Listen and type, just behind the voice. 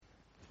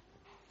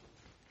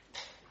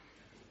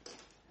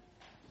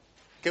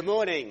Good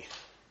morning.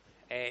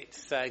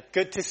 It's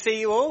good to see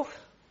you all.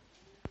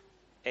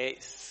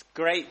 It's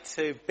great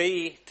to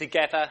be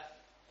together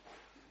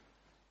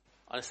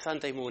on a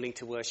Sunday morning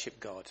to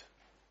worship God.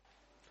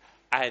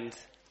 And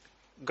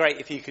great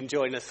if you can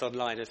join us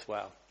online as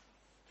well.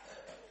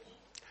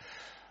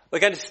 We're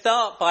going to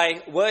start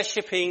by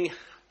worshipping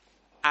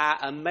our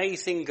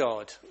amazing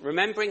God,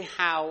 remembering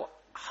how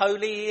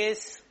holy He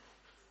is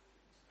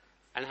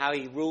and how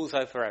He rules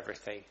over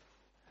everything,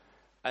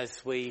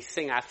 as we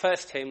sing our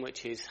first hymn,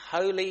 which is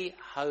Holy,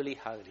 Holy,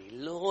 Holy,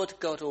 Lord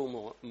God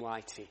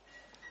Almighty.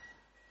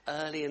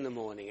 Early in the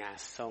morning our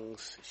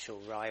songs shall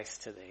rise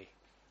to Thee.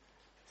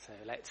 So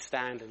let's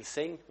stand and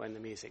sing when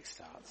the music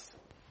starts.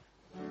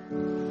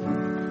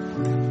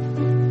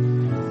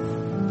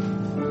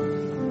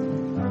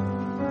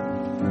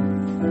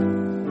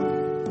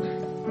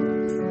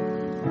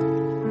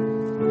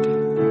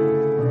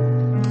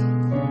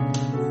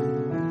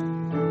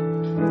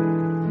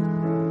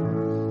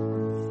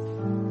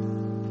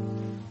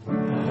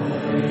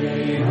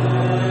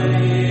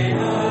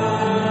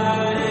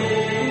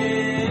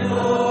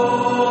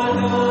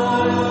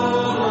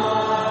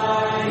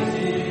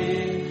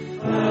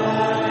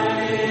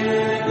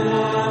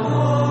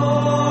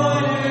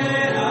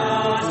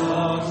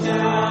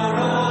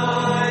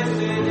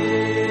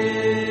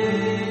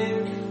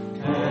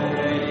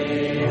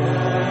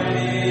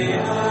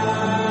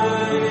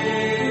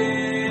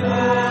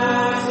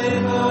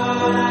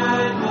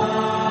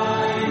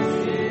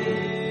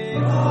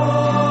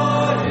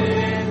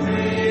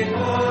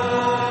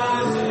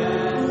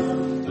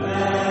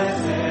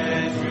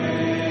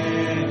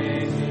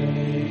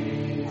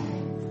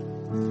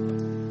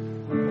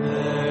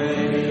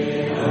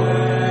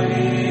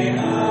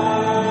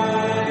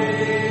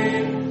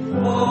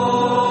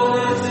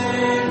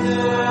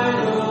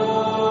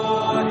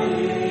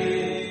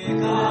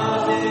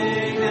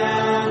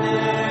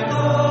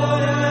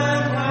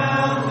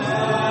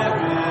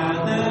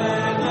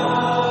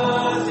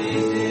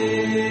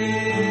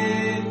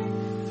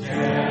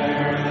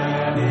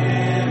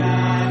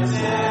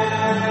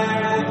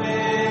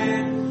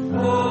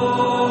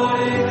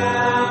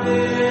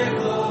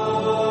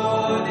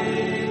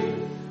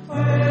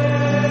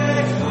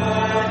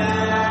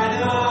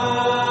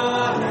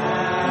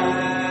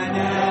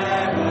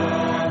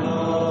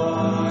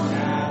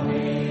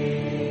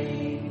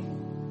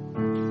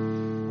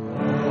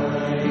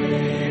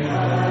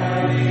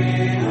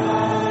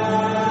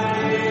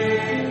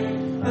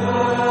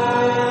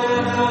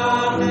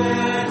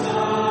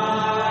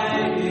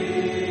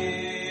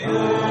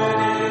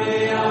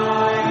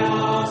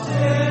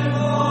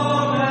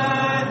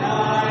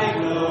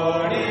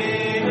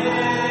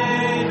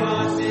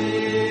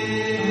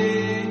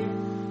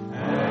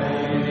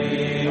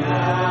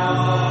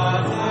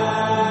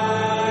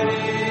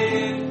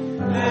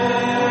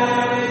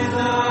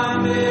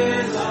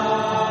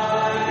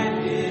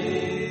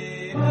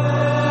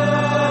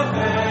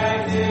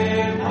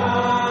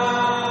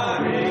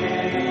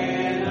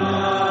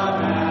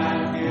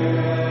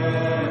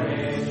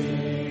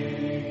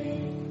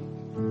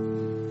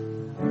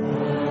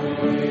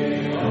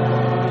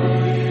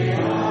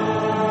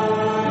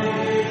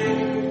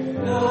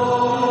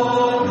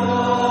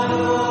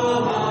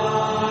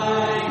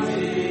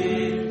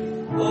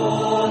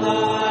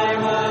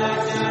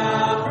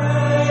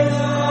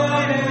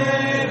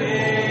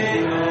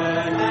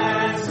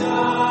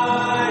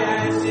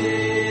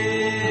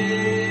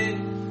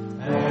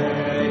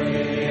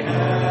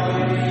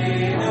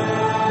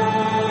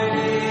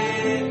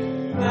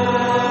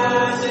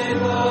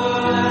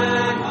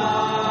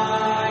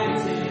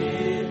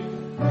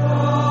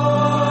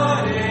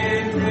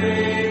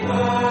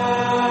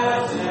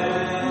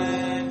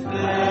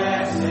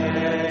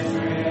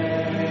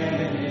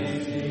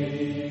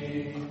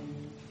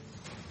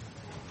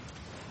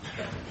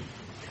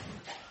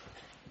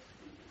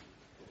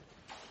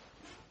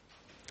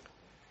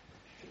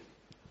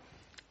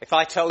 If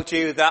I told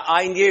you that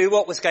I knew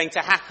what was going to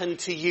happen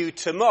to you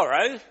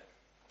tomorrow,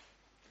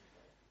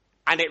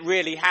 and it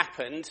really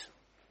happened,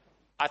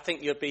 I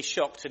think you'd be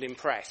shocked and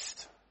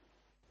impressed.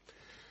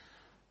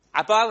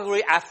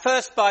 Our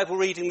first Bible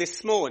reading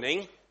this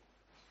morning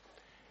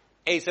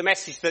is a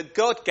message that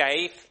God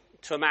gave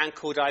to a man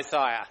called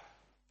Isaiah.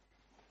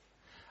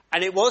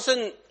 And it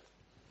wasn't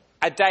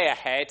a day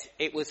ahead,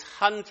 it was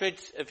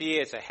hundreds of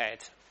years ahead.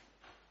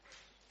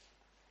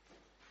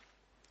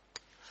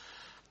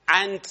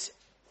 And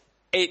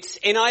it's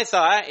in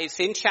Isaiah, it's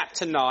in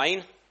chapter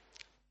 9,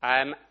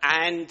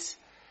 and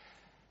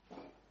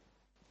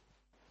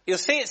you'll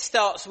see it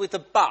starts with a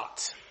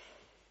but.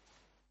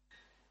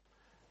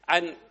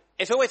 And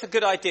it's always a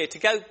good idea to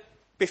go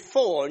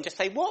before and just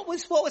say, what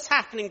was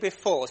happening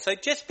before? So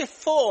just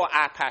before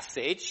our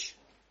passage,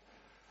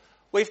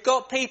 we've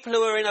got people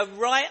who are in a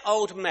right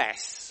old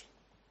mess.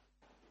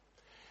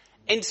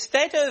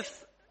 Instead of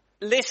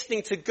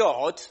listening to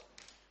God,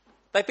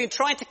 they've been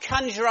trying to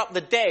conjure up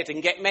the dead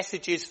and get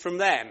messages from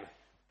them.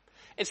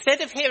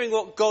 Instead of hearing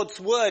what God's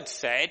word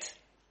said,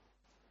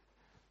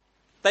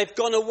 they've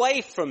gone away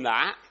from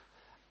that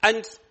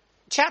and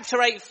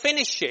chapter 8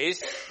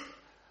 finishes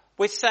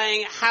with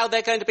saying how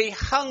they're going to be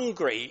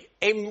hungry,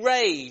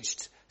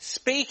 enraged,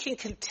 speaking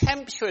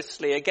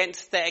contemptuously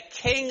against their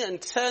king and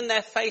turn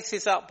their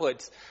faces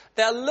upwards.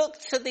 They'll look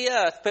to the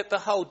earth, but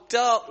behold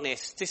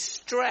darkness,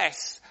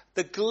 distress,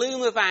 the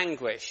gloom of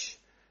anguish,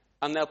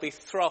 and they'll be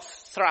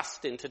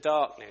thrust into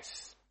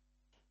darkness.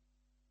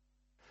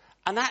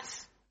 And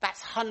that's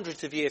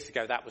hundreds of years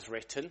ago that was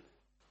written.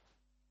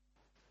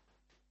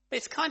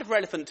 It's kind of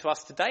relevant to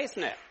us today,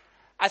 isn't it?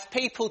 As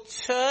people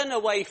turn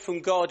away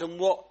from God and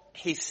what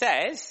he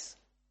says,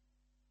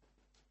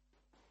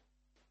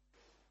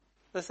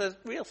 there's a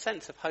real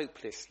sense of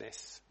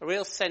hopelessness, a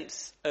real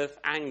sense of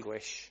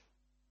anguish.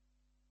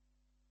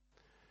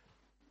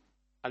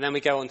 And then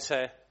we go on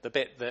to the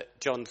bit that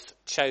John's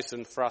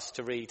chosen for us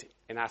to read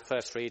in our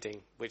first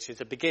reading, which is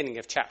the beginning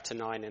of chapter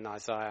 9 in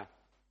Isaiah.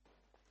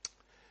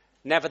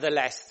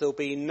 Nevertheless, there'll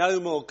be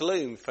no more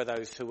gloom for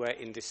those who were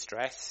in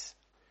distress.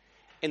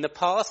 In the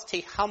past,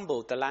 he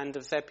humbled the land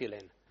of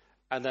Zebulun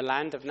and the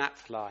land of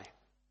Naphtali.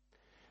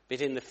 But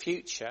in the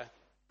future,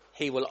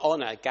 he will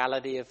honour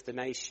Galilee of the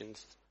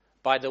nations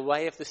by the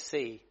way of the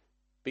sea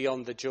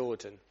beyond the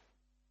Jordan.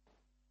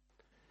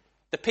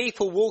 The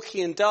people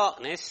walking in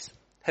darkness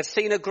have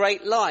seen a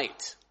great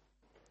light.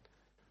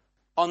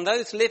 On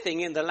those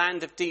living in the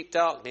land of deep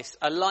darkness,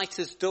 a light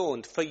has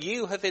dawned, for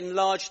you have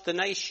enlarged the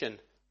nation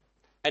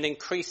and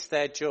increased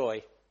their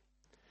joy.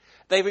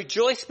 They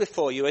rejoice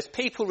before you as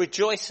people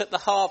rejoice at the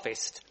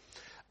harvest,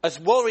 as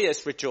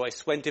warriors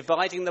rejoice when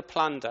dividing the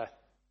plunder.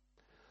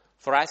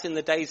 For as in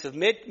the days of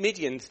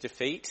Midian's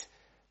defeat,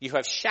 you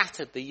have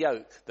shattered the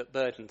yoke that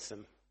burdens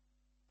them,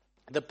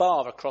 the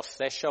bar across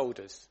their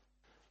shoulders,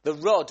 the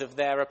rod of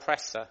their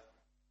oppressor.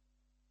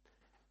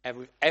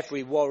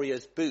 Every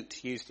warrior's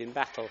boot used in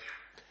battle,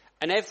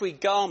 and every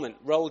garment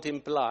rolled in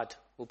blood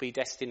will be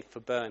destined for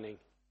burning,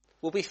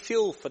 will be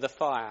fuel for the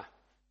fire.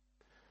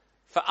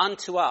 For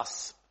unto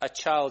us a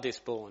child is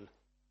born,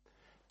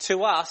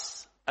 to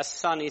us a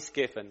son is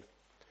given,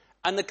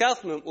 and the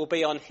government will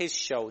be on his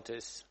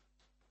shoulders,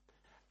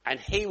 and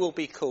he will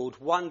be called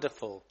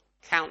Wonderful,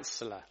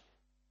 Counselor,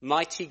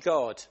 Mighty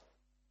God,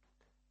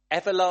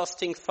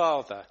 Everlasting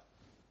Father,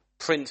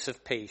 Prince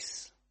of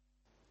Peace.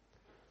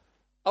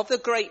 Of the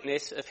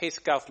greatness of his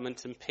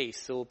government and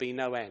peace there will be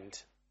no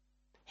end.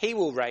 He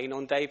will reign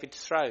on David's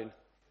throne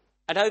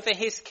and over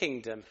his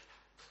kingdom,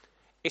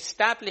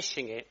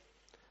 establishing it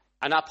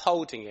and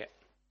upholding it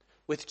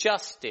with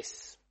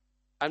justice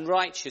and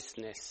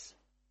righteousness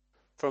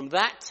from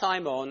that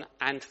time on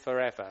and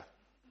forever.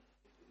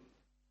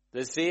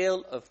 The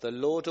zeal of the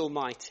Lord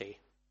Almighty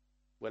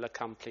will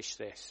accomplish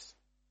this.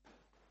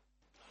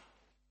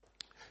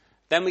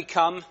 Then we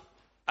come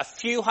a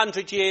few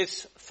hundred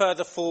years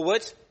further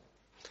forward,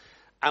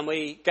 and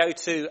we go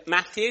to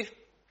Matthew,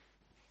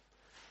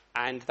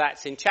 and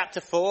that's in chapter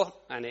 4,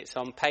 and it's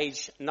on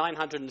page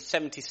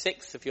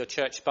 976 of your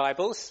church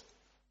Bibles.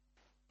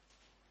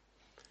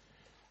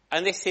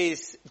 And this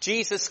is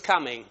Jesus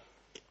coming.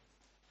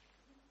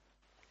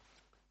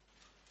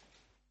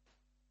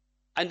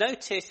 And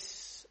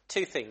notice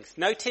two things.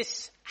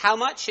 Notice how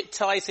much it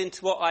ties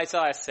into what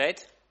Isaiah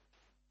said.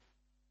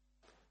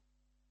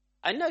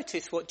 And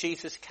notice what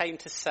Jesus came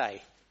to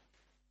say.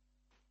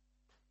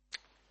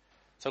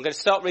 So I'm going to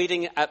start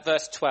reading at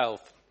verse 12.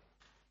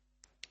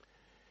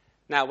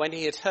 Now, when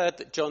he had heard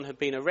that John had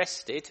been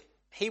arrested,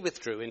 he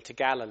withdrew into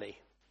Galilee.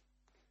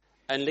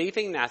 And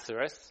leaving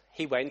Nazareth,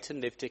 he went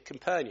and lived in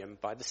Capernaum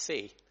by the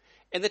sea,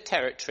 in the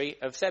territory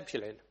of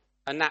Zebulun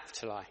and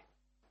Naphtali,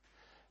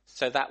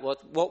 so that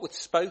what was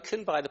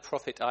spoken by the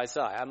prophet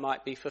Isaiah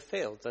might be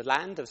fulfilled. The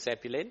land of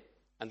Zebulun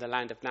and the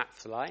land of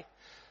Naphtali,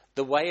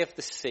 the way of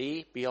the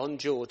sea beyond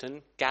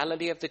Jordan,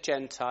 Galilee of the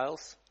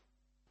Gentiles.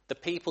 The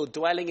people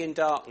dwelling in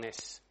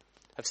darkness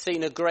have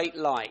seen a great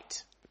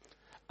light.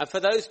 And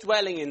for those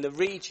dwelling in the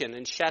region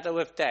and shadow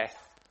of death,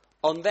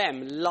 on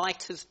them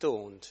light has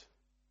dawned.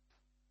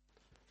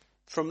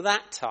 From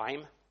that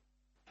time,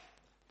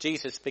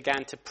 Jesus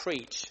began to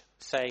preach,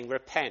 saying,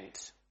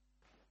 "Repent,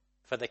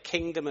 for the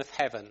kingdom of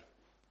heaven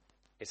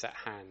is at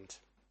hand."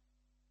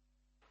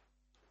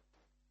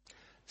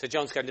 So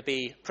John's going to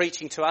be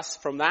preaching to us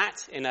from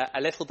that in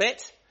a little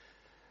bit.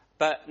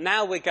 But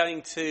now we're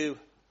going to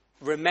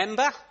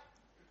remember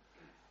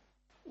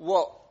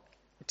what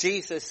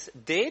Jesus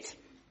did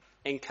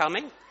in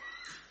coming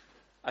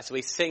as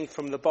we sing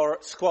from the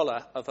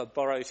squalor of a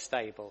borrowed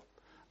stable.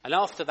 And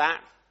after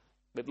that,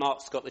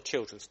 Mark's got the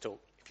children's talk,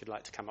 if you'd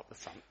like to come up the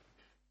front.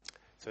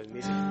 So in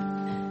music.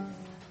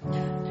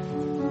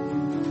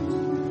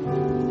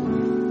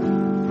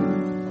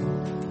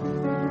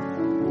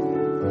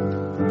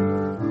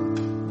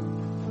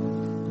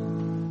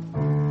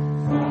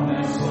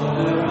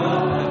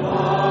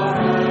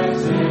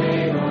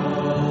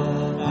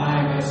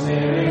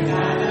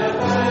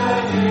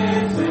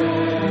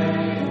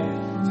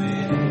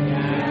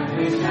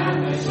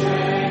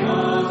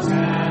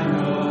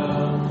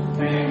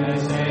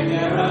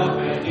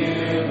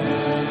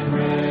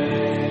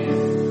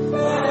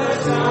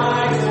 Time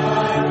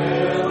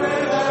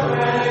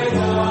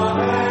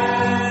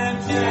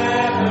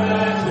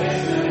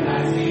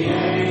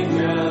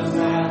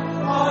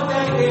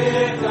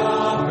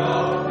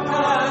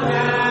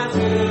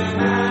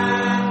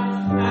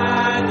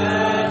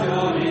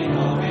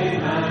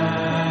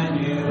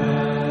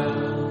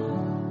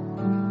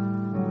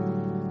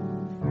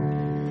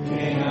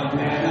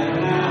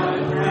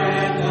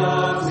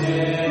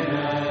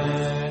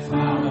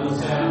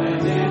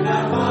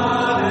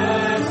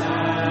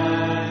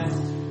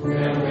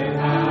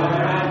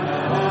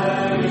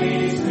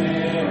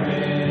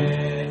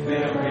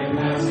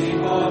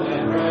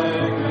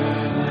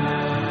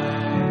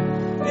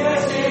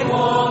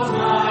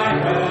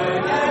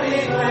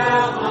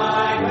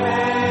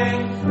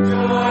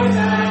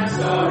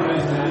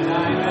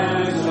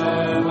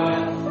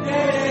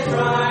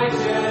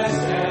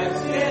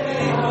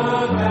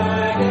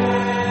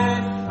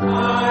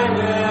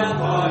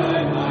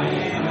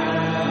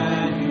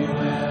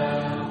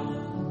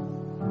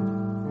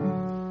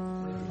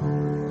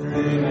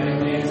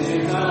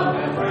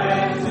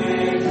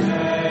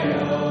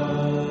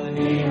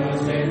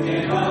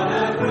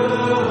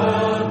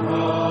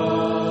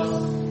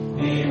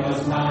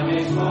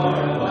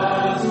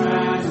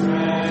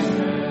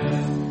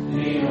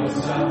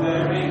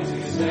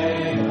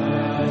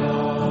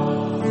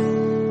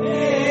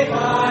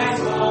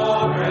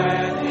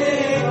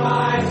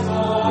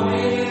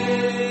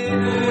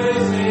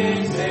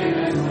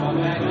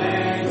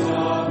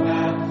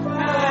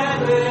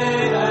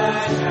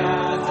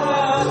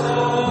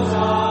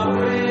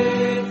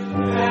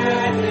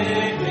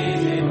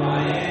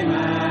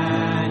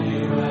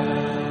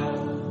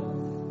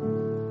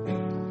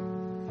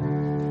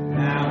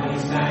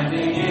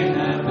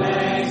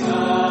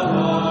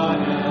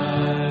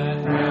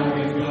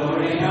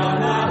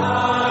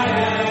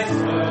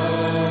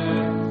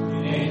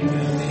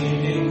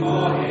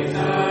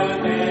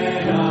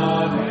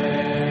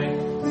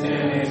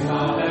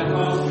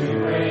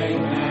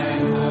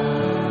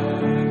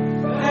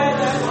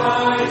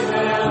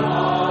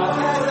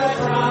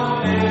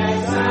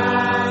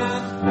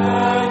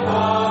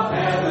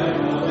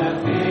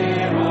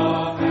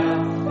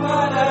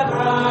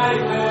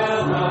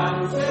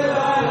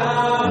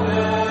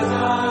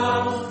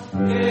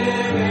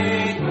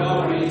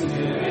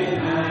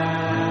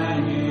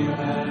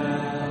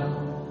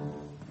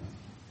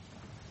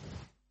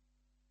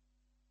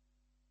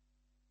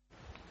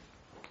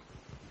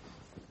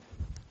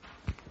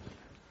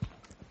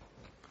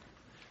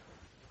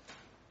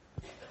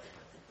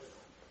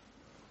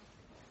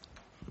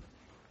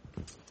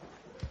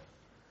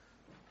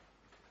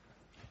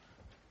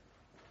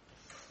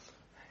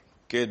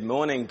Good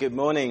morning, good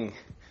morning.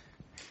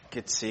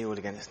 Good to see you all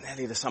again. It's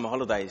nearly the summer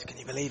holidays. Can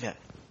you believe it?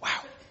 Wow.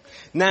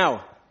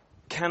 Now,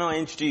 can I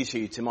introduce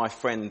you to my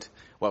friend,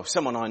 well,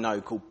 someone I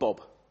know called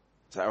Bob?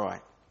 Is that all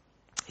right?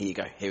 Here you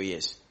go. Here he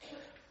is.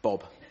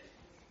 Bob.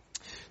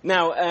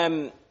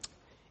 Now,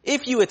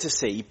 if you were to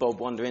see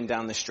Bob wandering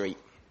down the street,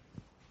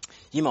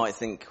 you might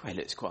think, well, he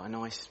looks quite a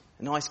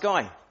nice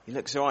guy. He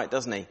looks all right,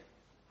 doesn't he?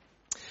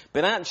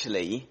 But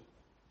actually,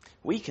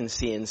 we can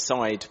see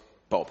inside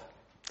Bob.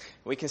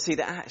 We can see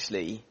that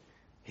actually,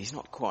 he's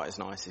not quite as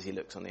nice as he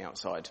looks on the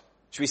outside.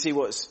 Should we see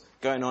what's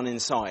going on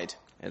inside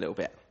a little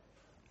bit?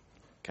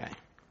 Okay.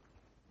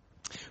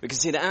 We can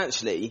see that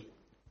actually,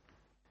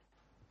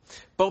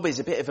 Bob is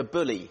a bit of a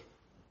bully.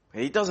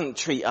 He doesn't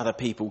treat other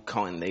people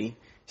kindly.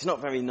 He's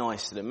not very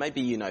nice to them.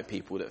 Maybe you know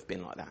people that have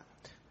been like that.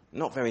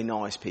 Not very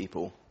nice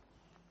people.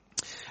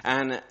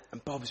 And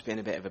Bob's been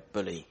a bit of a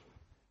bully.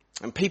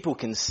 And people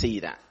can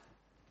see that.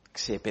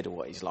 See a bit of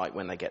what he's like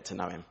when they get to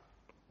know him.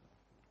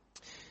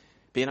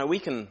 But we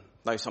can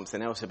know something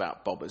else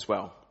about Bob as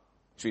well.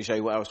 Should we show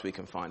you what else we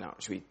can find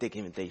out? Should we dig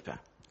even deeper?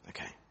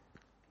 Okay.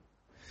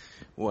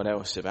 What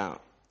else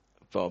about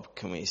Bob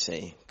can we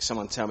see?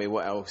 Someone tell me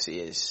what else he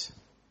is.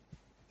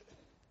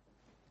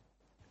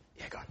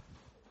 Yeah, go on.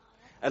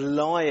 A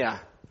liar.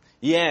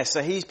 Yeah,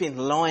 so he's been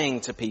lying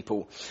to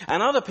people.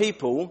 And other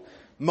people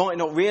might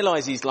not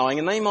realise he's lying,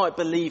 and they might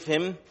believe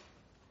him,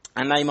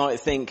 and they might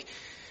think,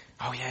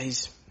 oh yeah,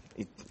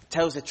 he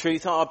tells the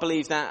truth, I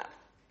believe that.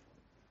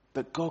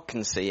 But God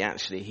can see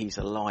actually he's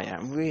a liar.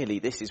 And really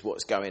this is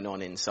what's going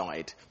on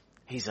inside.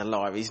 He's a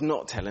liar. He's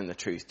not telling the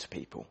truth to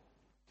people.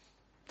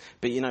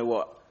 But you know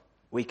what?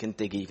 We can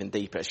dig even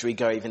deeper. Should we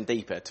go even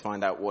deeper to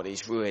find out what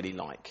he's really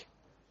like?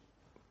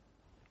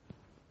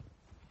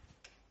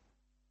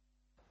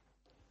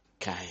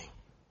 Okay.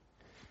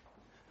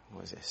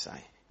 What does this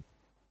say?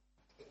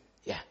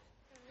 Yeah.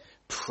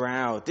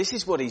 Proud. This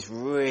is what he's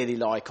really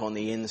like on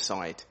the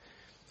inside.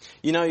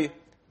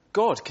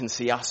 God can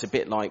see us a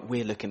bit like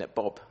we're looking at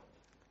Bob.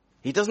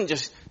 He doesn't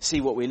just see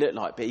what we look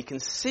like, but he can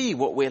see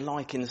what we're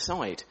like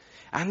inside.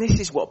 And this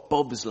is what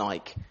Bob's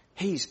like.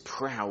 He's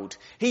proud.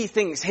 He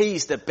thinks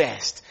he's the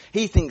best.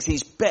 He thinks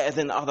he's better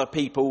than other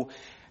people.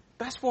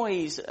 That's why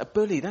he's a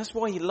bully. That's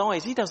why he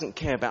lies. He doesn't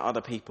care about other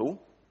people.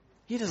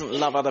 He doesn't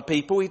love other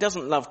people. He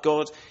doesn't love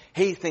God.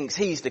 He thinks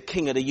he's the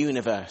king of the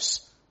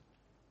universe.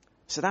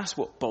 So that's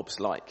what Bob's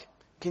like.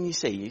 Can you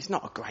see? He's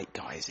not a great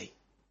guy, is he?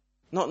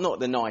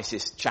 Not the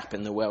nicest chap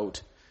in the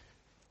world.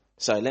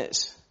 So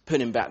let's put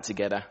him back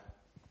together.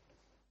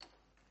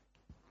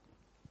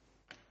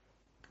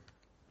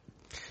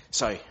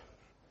 So,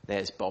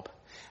 there's Bob.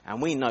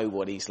 And we know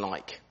what he's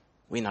like.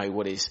 We know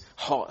what his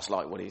heart's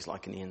like, what he's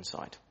like in the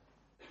inside.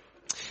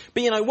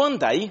 But one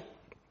day,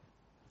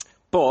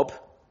 Bob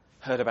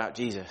heard about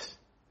Jesus.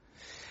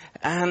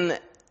 And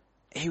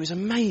he was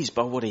amazed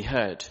by what he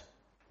heard.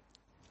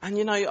 And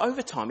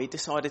over time he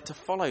decided to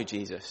follow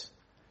Jesus.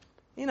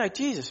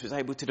 Jesus was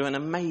able to do an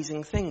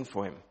amazing thing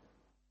for him.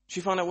 Should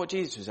you find out what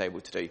Jesus was able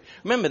to do?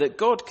 Remember that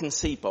God can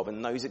see Bob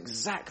and knows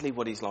exactly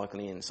what he's like on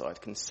the inside,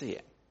 can see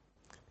it.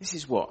 This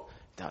is what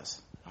it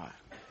does. All right.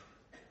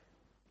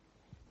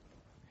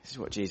 This is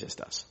what Jesus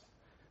does.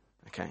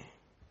 Okay.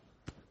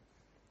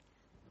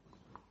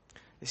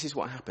 This is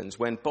what happens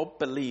when Bob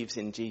believes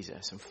in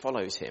Jesus and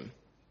follows him.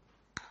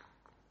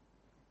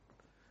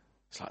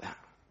 It's like that.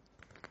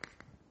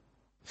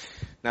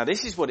 Now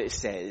this is what it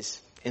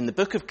says in the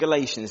book of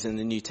Galatians in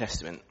the New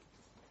Testament.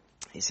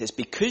 It says,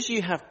 because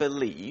you have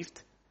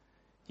believed,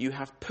 you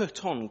have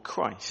put on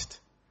Christ.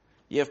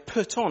 You have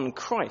put on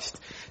Christ.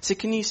 So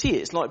can you see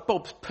it? It's like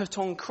Bob's put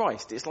on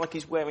Christ. It's like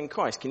he's wearing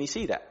Christ. Can you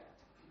see that?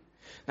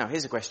 Now,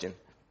 here's a question.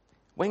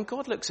 When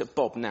God looks at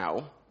Bob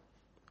now,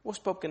 what's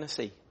Bob going to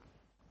see?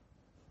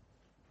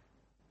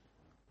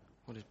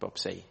 What does Bob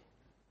see?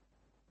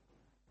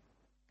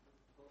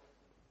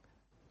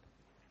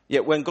 Yeah,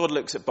 when God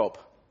looks at Bob.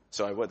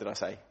 Sorry, what did I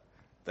say?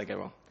 Did I go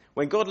wrong?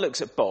 When God looks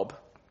at Bob,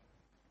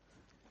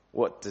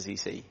 what does he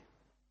see?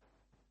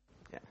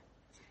 Yeah.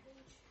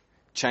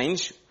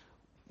 Change.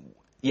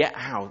 Yeah,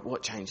 how?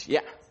 What change? Yeah.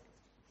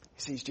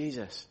 He sees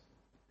Jesus.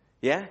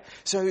 Yeah?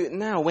 So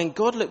now when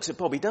God looks at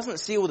Bob, he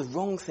doesn't see all the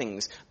wrong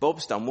things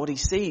Bob's done. What he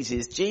sees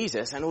is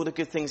Jesus and all the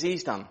good things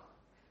he's done.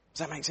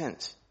 Does that make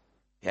sense?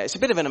 Yeah, it's a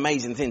bit of an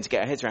amazing thing to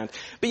get our heads around.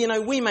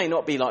 But we may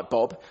not be like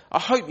Bob. I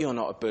hope you're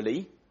not a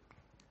bully.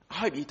 I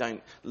hope you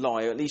don't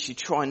lie, or at least you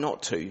try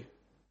not to.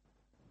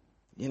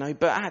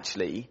 But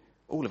actually,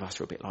 all of us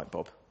are a bit like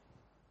Bob.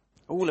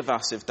 All of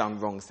us have done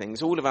wrong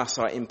things. All of us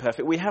are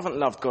imperfect. We haven't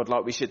loved God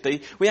like we should do.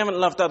 We haven't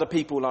loved other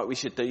people like we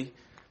should do.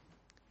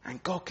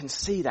 And God can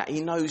see that.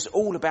 He knows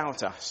all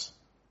about us.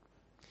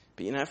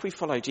 But if we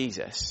follow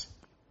Jesus,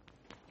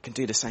 he can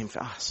do the same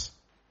for us.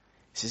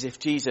 It's as if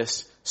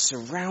Jesus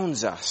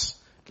surrounds us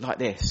like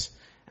this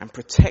and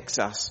protects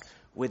us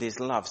with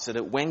his love, so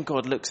that when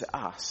God looks at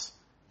us,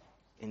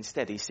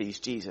 instead he sees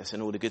Jesus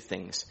and all the good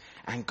things.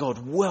 And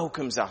God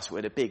welcomes us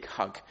with a big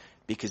hug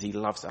because he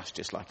loves us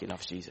just like he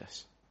loves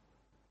Jesus.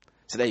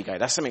 So there you go.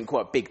 That's something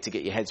quite big to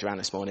get your heads around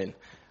this morning,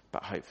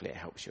 but hopefully it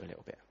helps you a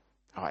little bit.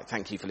 All right,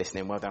 thank you for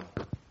listening. Well done.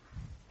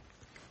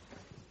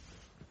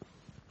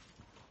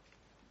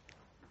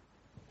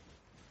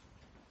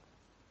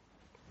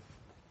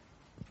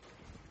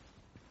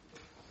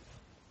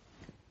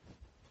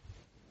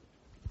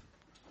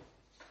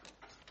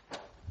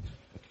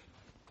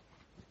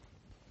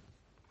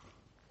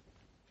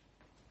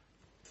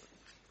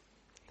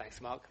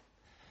 Thanks, Mark.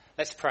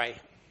 Let's pray.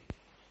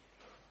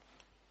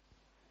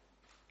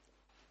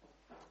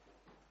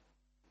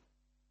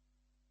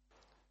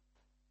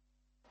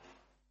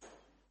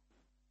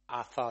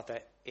 Our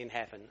Father in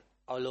heaven,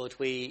 oh Lord,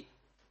 we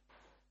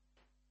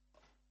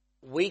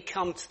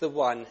come to the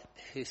one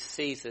who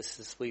sees us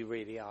as we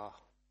really are.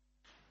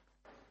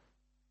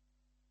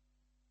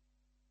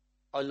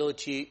 Oh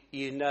Lord,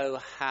 you know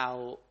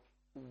how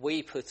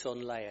we put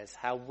on layers,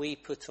 how we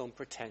put on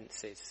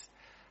pretenses,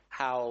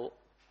 how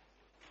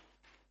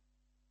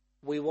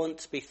we want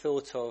to be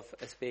thought of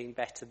as being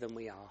better than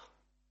we are.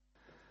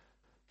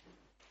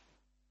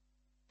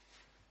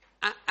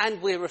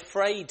 And we're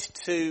afraid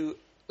to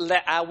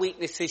let our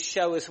weaknesses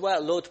show as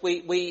well. Lord,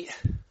 we're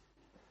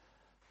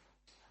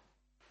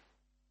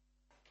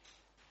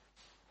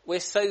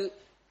so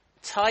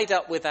tied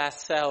up with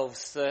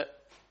ourselves that,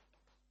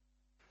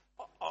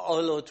 oh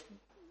Lord,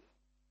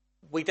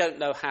 we don't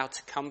know how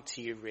to come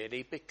to you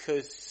really,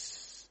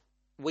 because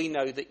we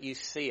know that you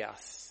see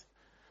us.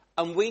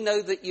 And we know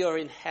that you're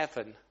in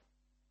heaven.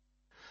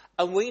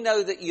 And we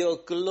know that you're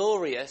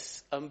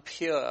glorious and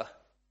pure.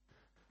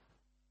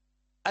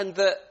 And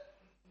that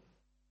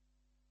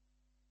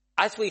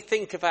as we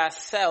think of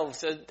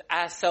ourselves and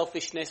our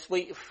selfishness,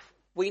 we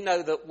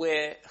know that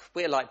we're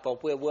like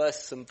Bob. We're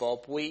worse than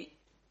Bob. We've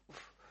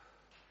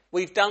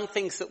done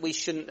things that we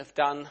shouldn't have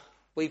done.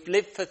 We've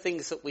lived for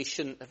things that we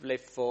shouldn't have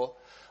lived for.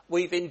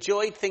 We've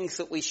enjoyed things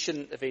that we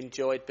shouldn't have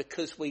enjoyed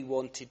because we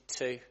wanted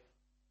to.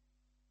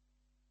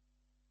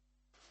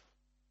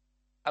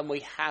 And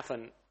we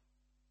haven't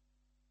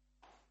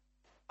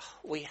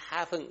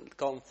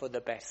gone for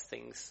the best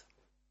things.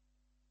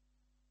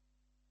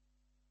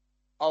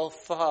 Oh,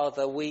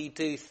 Father, we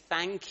do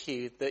thank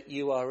you that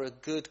you are a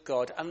good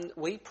God. And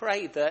we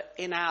pray that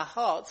in our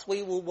hearts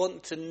we will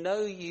want to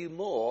know you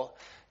more,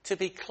 to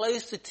be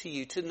closer to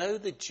you, to know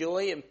the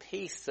joy and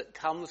peace that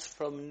comes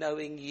from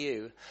knowing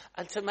you,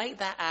 and to make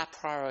that our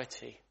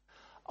priority.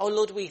 Oh,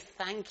 Lord, we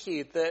thank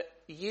you that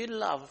you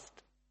loved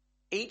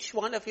each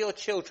one of your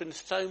children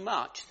so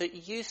much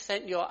that you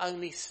sent your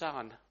only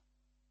Son.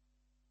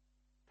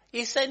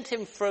 You sent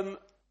him from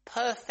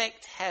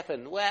perfect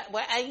heaven, where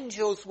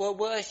angels were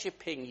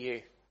worshipping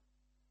you,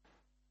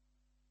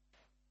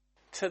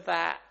 to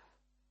that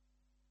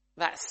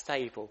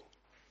stable.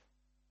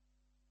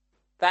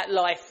 That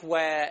life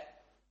where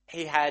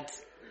he had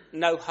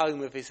no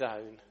home of his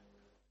own.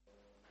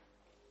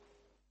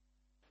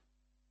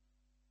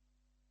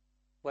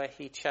 Where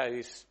he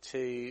chose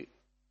to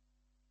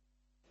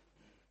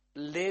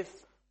live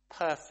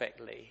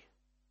perfectly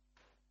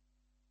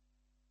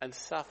and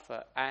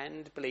suffer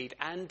and bleed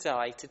and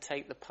die to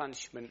take the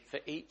punishment for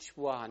each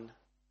one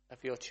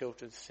of your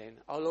children's sin.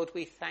 Oh Lord,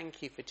 we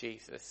thank you for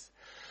Jesus.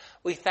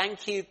 We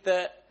thank you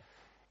that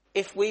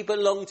if we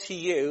belong to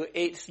you,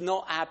 it's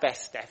not our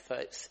best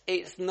efforts,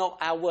 it's not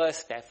our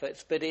worst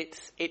efforts, but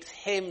it's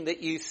him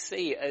that you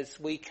see as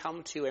we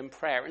come to you in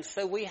prayer. And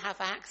so we have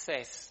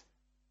access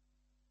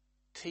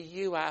to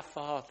you, our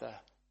Father.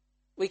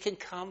 We can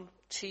come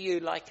to you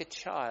like a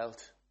child.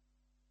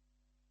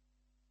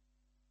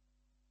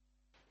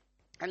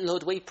 And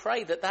Lord, we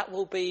pray that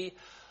will be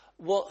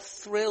what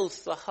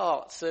thrills the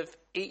hearts of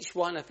each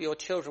one of your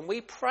children.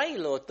 We pray,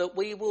 Lord, that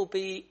we will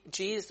be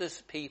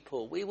Jesus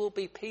people. We will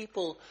be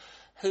people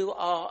who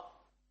are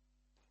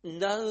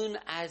known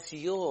as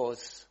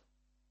yours.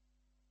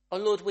 Oh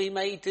Lord, we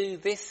may do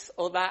this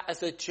or that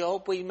as a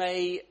job. We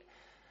may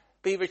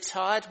be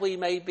retired. We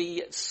may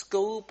be at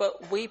school.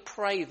 But we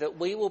pray that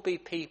we will be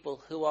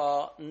people who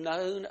are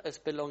known as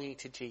belonging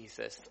to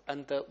Jesus,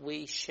 and that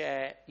we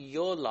share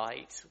your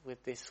light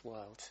with this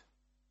world.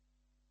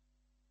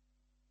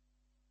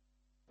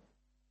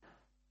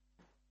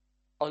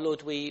 Oh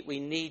Lord, we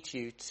need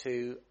you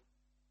to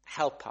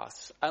help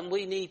us. And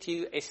we need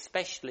you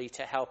especially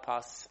to help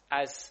us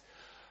as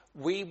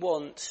we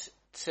want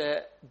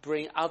to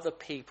bring other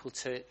people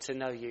to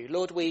know you.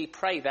 Lord, we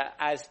pray that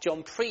as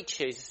John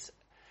preaches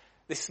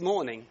this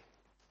morning,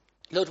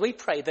 Lord, we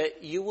pray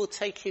that you will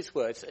take his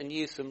words and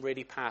use them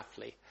really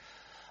powerfully.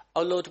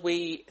 Oh Lord,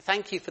 we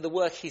thank you for the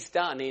work he's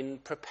done in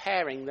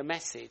preparing the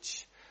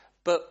message.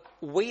 But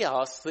we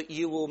ask that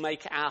you will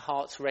make our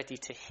hearts ready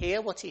to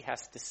hear what he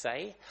has to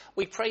say.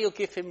 We pray you'll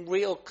give him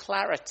real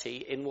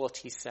clarity in what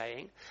he's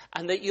saying,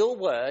 and that your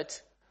word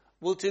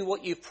will do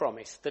what you've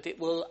promised, that it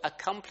will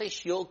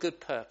accomplish your good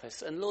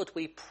purpose. And Lord,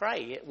 we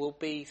pray it will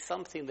be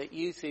something that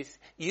you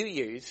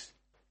use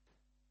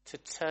to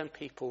turn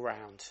people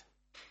round.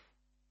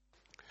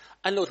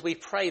 And Lord, we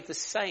pray the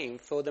same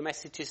for the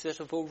messages that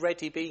have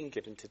already been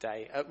given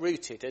today at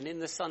Rooted and in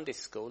the Sunday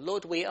school.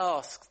 Lord, we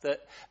ask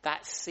that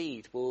that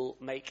seed will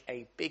make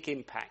a big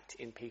impact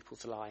in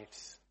people's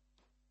lives.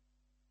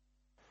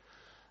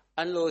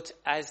 And Lord,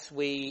 as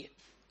we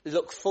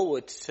look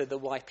forward to the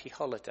YP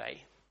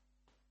holiday,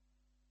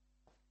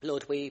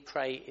 Lord, we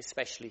pray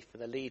especially for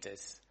the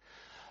leaders.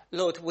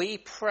 Lord, we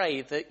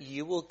pray that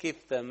you will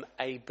give them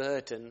a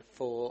burden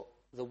for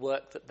the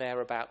work that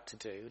they're about to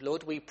do.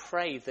 Lord, we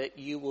pray that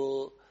you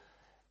will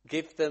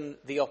give them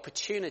the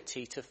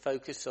opportunity to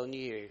focus on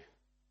you,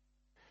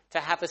 to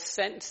have a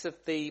sense of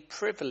the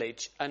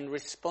privilege and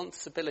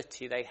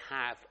responsibility they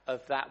have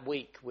of that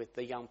week with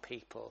the young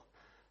people,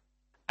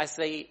 as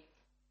they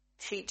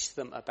teach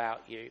them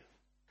about you,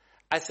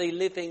 as they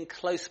live in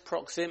close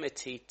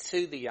proximity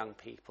to the young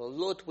people.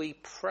 Lord, we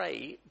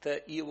pray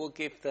that you will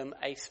give them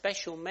a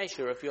special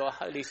measure of your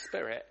Holy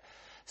Spirit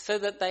so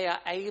that they are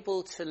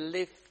able to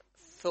live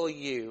for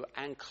you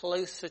and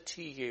closer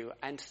to you,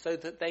 and so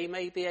that they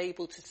may be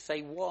able to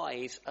say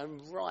wise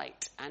and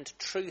right and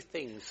true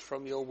things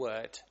from your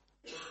word.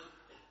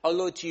 Oh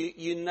Lord,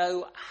 you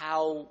know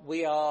how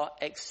we are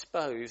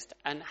exposed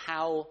and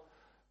how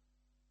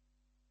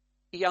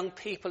young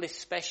people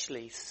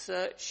especially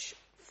search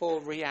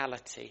for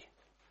reality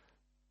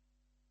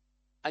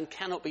and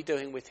cannot be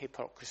doing with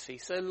hypocrisy.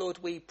 So Lord,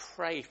 we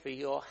pray for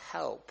your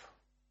help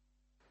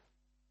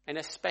in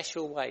a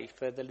special way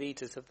for the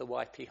leaders of the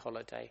YP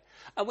holiday.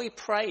 And we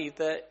pray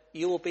that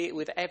you will be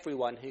with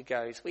everyone who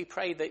goes. We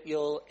pray that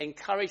you'll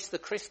encourage the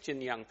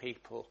Christian young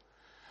people.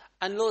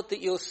 And Lord,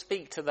 that you'll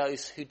speak to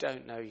those who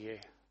don't know you.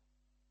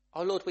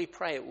 Oh Lord, we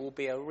pray it will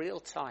be a real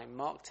time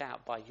marked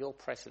out by your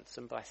presence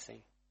and blessing.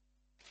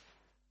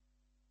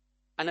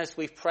 And as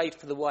we've prayed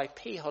for the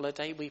YP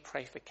holiday, we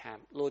pray for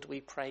camp. Lord,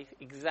 we pray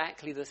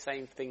exactly the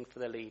same thing for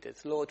the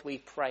leaders. Lord, we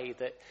pray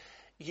that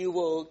you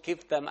will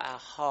give them a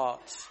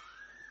heart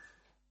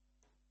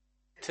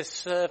to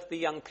serve the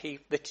young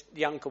people, the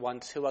younger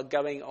ones who are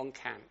going on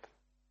camp.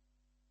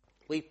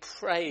 We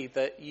pray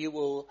that you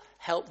will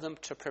help them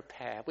to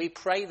prepare. We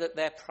pray that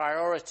their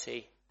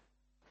priority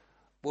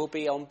will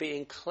be on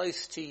being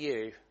close to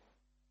you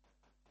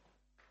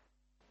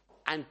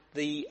and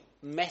the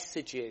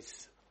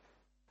messages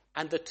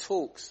and the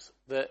talks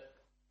that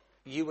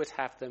you would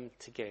have them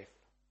to give.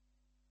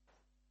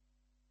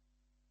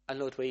 And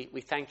Lord, we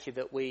thank you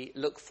that we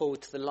look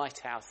forward to the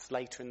Lighthouse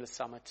later in the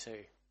summer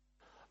too.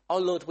 Oh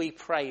Lord, we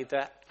pray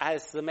that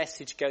as the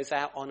message goes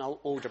out on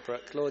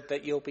Alderbrook, Lord,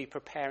 that you'll be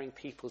preparing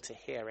people to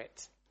hear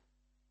it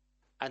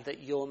and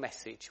that your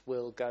message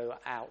will go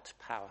out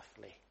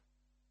powerfully.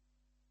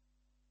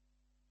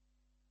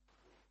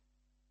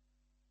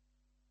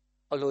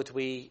 Oh Lord,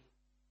 we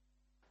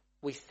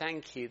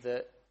thank you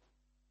that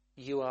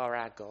you are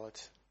our God,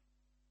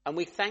 and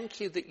we thank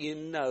you that you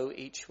know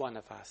each one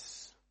of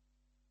us.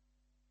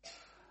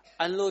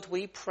 And Lord,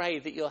 we pray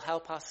that you'll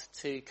help us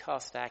to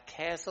cast our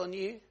cares on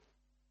you.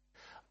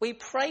 We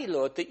pray,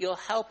 Lord, that you'll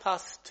help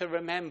us to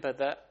remember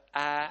that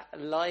our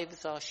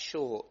lives are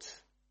short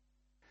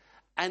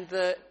and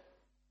that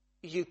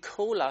you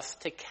call us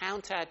to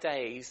count our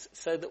days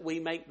so that we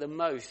make the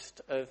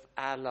most of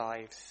our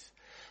lives,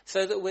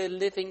 so that we're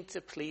living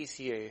to please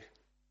you.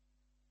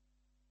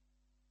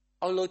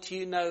 Oh Lord,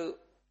 you know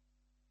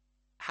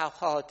how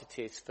hard it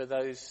is for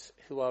those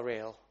who are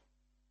ill,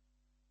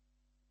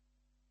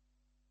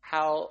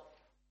 how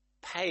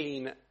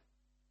pain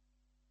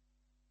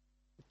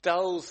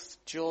dulls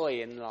joy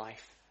in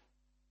life,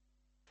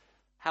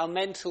 how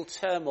mental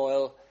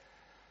turmoil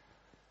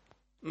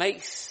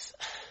makes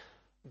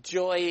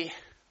joy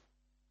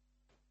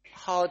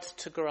hard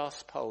to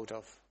grasp hold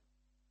of.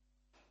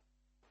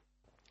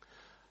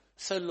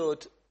 So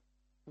Lord,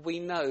 we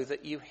know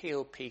that you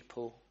heal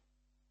people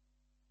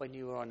when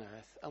you are on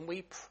earth, and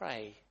we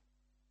pray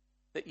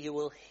that you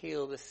will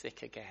heal the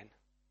sick again.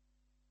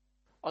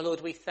 Oh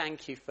Lord, we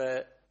thank you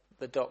for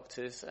the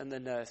doctors and the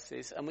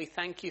nurses, and we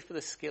thank you for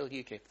the skill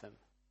you give them.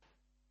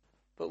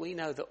 But we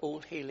know that all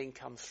healing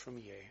comes from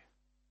you.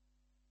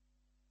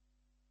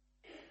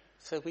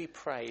 So we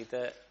pray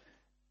that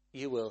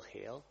you will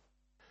heal.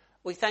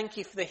 We thank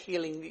you for the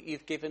healing that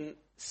you've given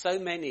so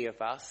many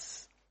of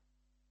us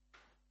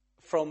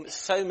from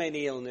so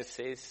many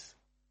illnesses,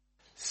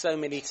 so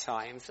many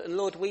times. And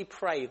Lord, we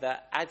pray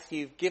that as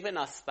you've given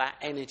us that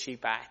energy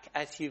back,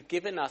 as you've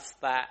given us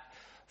that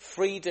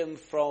freedom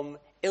from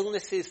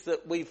illnesses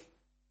that we've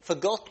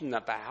forgotten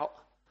about,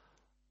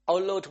 oh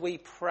Lord, we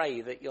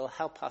pray that you'll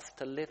help us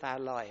to live our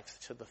lives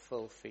to the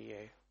full for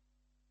you.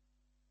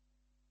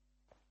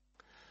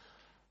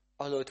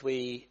 Oh Lord,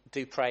 we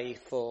do pray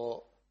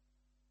for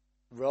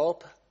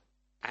Rob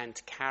and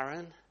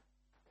Karen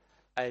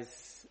as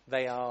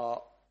they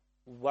are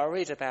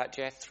worried about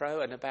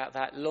Jethro and about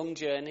that long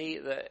journey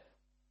that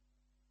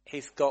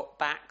he's got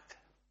back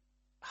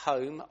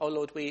home. Oh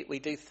Lord, we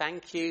do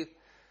thank you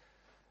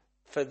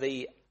for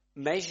the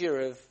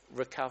measure of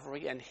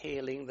recovery and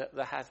healing that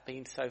there has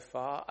been so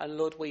far. And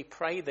Lord, we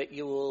pray that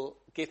you will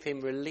give him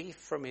relief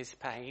from his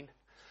pain.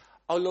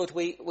 Oh Lord,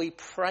 we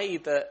pray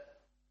that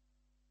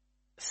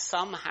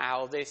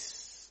somehow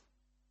this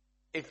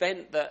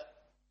event that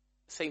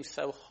seems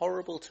so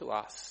horrible to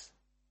us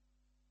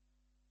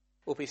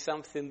will be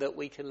something that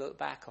we can look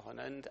back on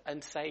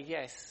and say,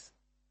 yes,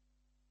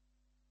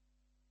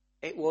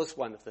 it was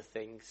one of the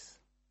things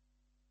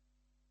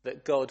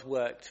that God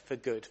worked for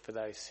good for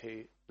those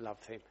who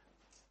love him.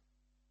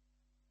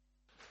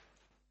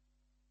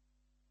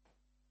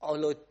 Oh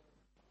Lord,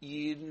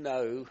 you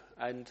know,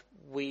 and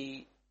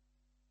we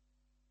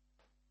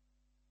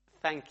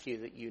thank you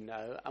that you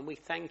know, and we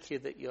thank you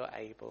that you're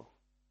able.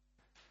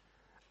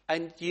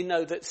 And you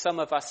know that some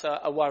of us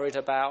are worried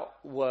about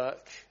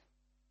work.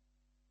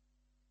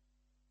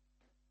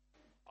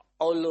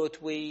 Oh Lord,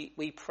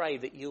 we pray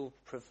that you'll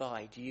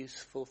provide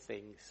useful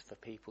things for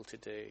people to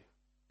do.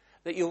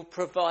 That you'll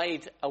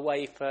provide a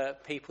way for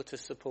people to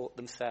support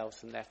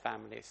themselves and their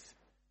families.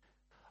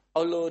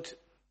 Oh Lord,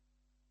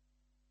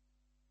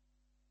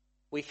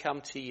 we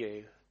come to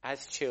you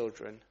as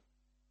children,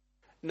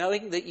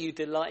 knowing that you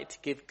delight to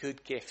give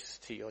good gifts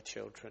to your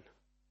children.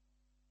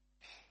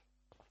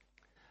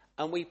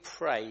 And we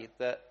pray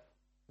that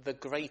the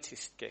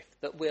greatest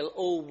gift that we'll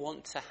all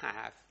want to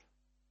have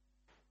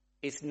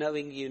is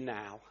knowing you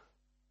now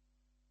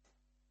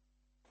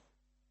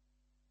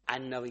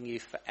and knowing you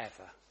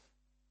forever.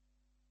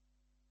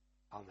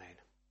 Amen.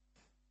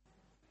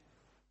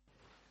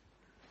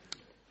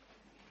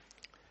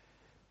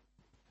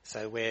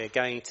 So we're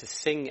going to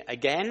sing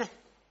again,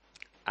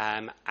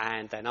 and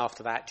then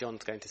after that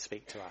John's going to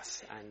speak to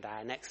us. And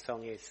our next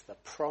song is The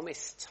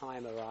Promised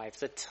Time Arrives,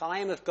 the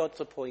time of God's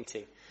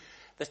appointing,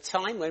 the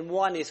time when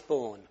one is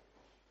born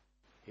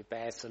who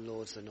bears the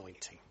Lord's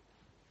anointing.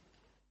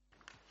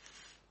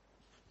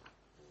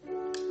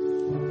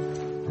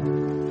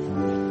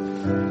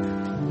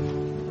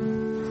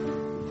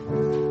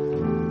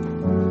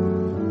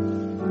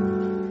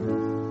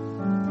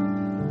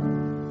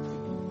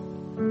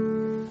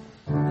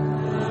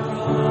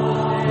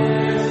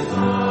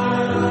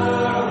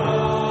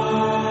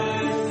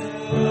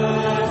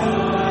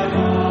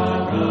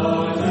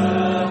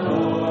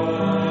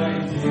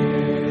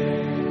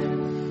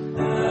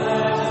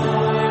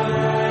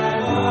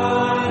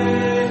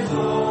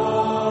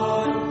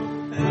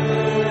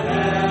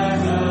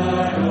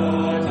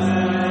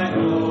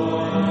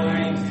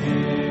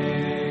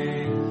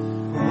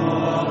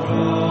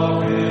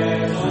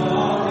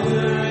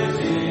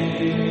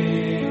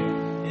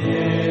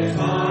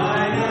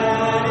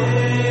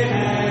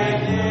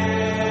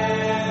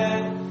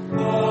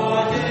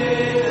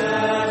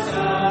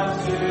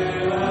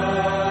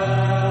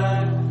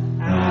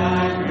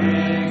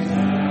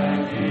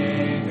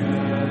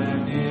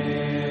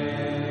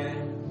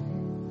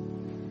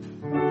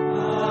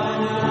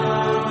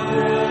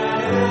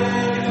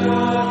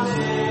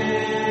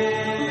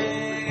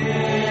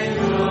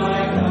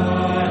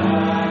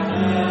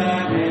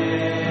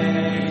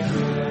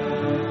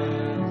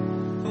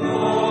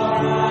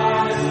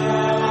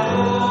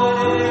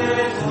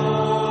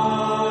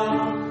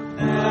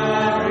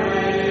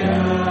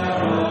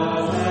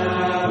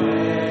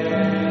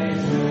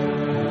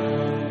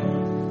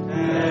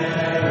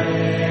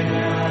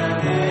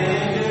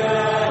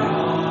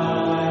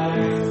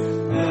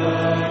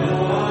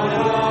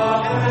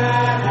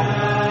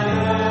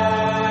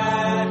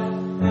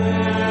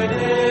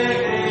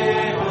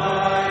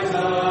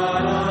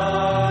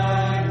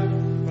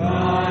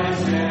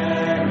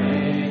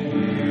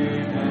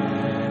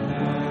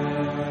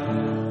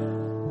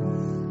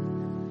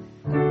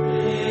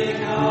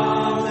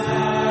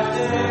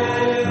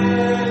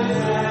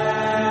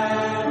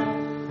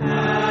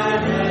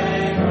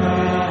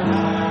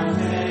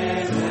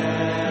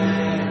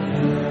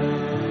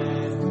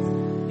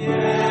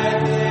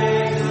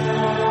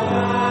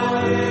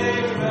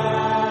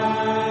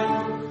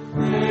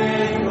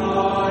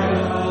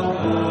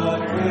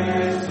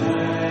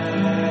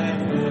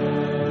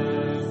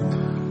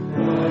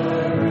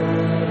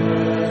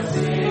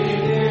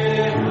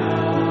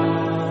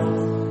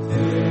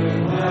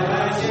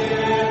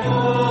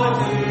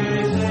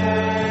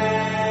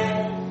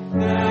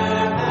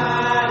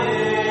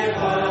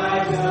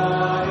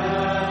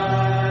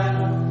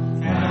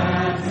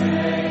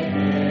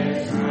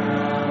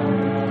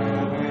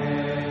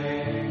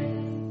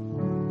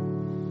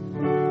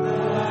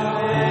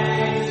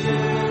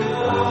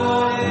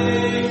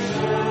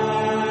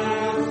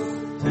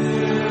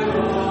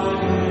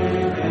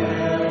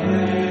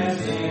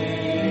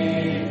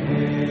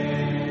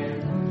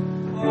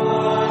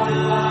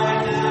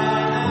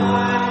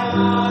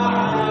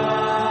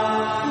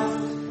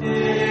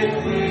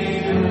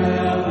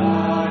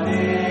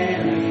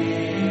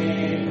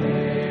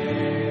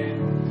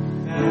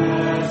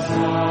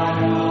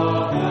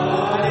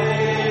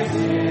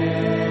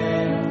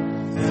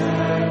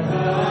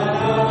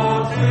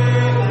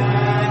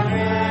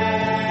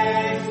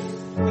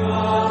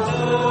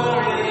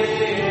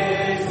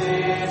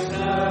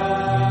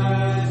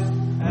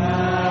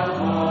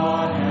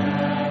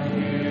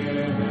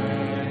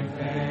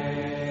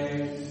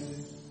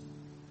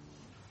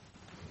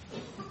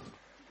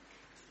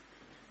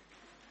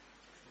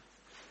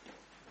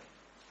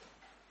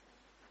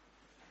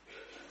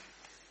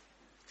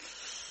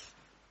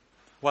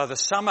 Well, the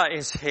summer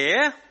is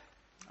here,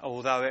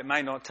 although it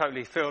may not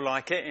totally feel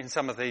like it in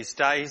some of these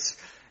days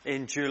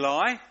in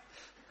July.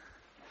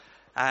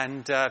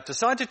 and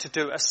decided to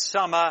do a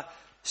summer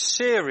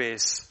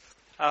series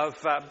of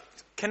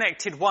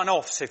connected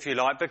one-offs, if you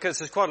like, because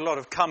there's quite a lot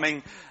of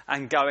coming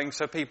and going,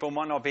 so people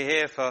might not be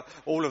here for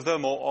all of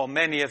them or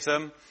many of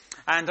them.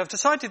 And I've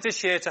decided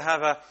this year to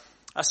have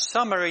a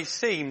summary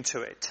theme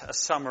to it,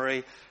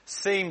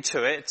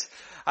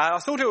 I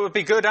thought it would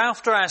be good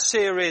after our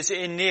series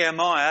in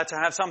Nehemiah to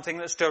have something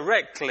that's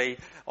directly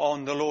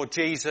on the Lord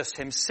Jesus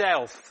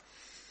himself.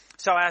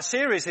 So our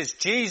series is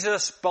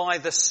Jesus by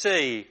the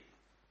Sea.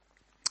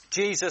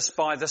 Jesus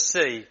by the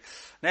Sea.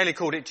 Nelly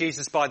called it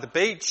Jesus by the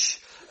Beach,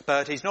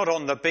 but he's not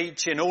on the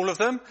beach in all of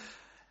them.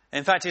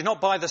 In fact, he's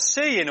not by the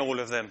sea in all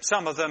of them.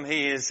 Some of them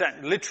he is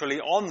literally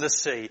on the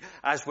sea,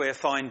 as we'll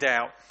find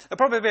out. There'll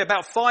probably be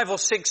about 5 or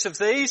 6 of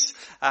these.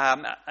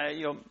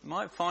 You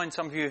might find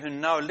some of you who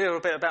know a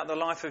little bit about the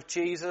life of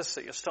Jesus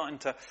that you're starting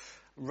to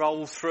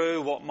roll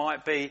through what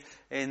might be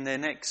in the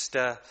next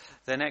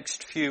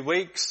few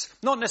weeks.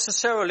 Not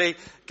necessarily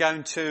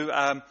going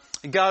to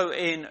go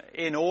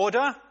in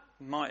order.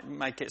 Might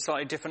make it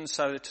slightly different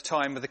so to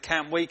time with the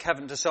camp week.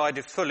 Haven't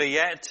decided fully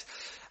yet.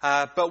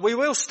 But we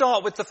will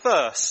start with the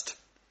first.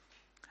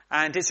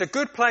 And it's a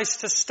good place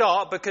to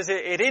start because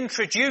it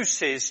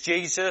introduces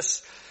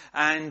Jesus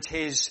and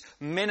his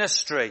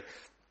ministry.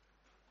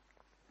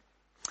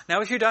 Now,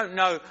 if you don't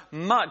know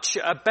much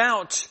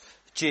about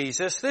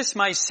Jesus, this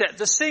may set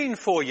the scene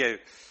for you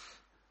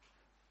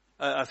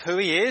of who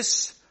he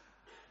is,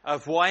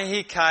 of why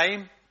he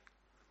came,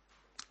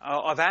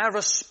 of our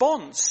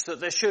response that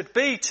there should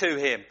be to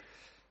him.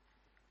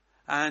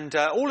 And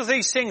all of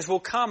these things will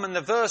come in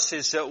the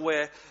verses that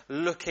we're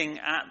looking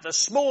at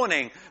this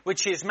morning,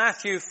 which is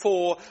Matthew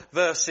 4,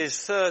 verses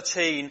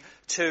 13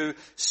 to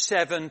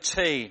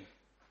 17.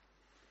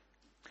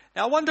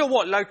 Now, I wonder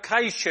what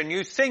location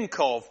you think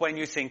of when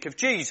you think of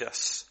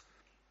Jesus.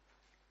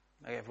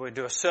 If we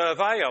do a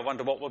survey, I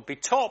wonder what would be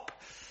top.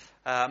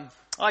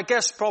 I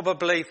guess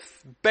probably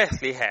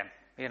Bethlehem.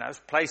 You know,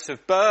 place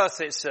of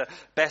birth. It's a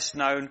best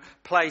known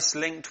place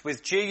linked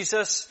with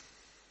Jesus.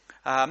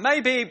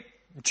 Maybe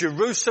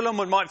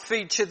Jerusalem might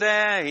feature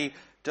there. He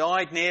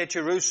died near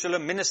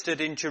Jerusalem,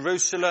 ministered in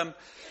Jerusalem.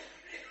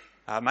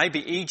 Maybe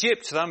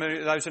Egypt.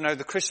 Those who know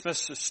the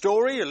Christmas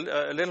story,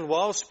 a little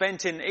while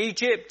spent in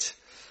Egypt.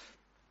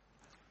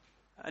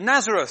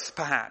 Nazareth,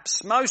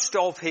 perhaps. Most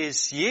of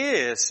his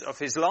years of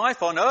his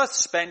life on earth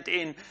spent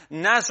in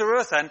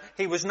Nazareth, and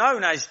he was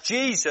known as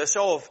Jesus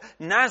of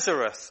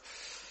Nazareth.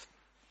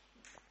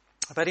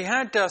 But he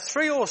had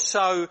 3 or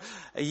so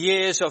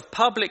years of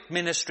public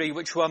ministry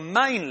which were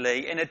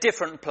mainly in a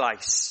different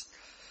place.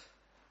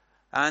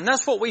 And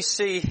that's what we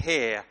see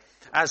here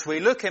as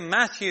we look in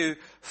Matthew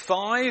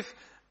 4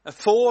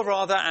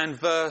 and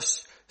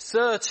verse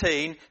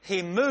 13.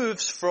 He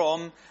moves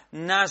from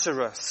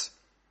Nazareth.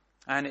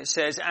 And it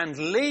says, and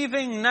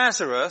leaving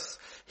Nazareth,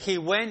 he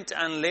went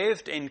and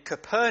lived in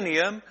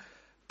Capernaum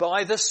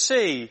by the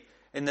sea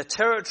in the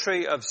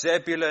territory of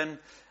Zebulun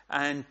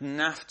and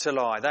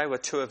Naphtali. They were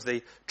 2 of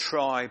the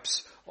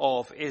tribes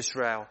of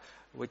Israel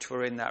which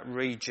were in that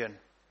region.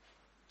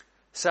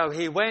 So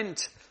he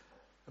went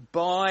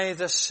by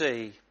the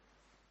sea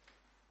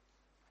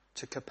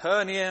to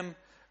Capernaum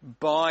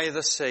by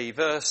the sea.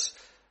 Verse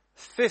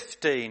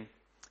 15,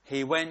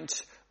 he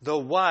went the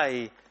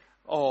way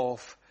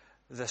of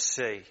the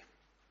sea.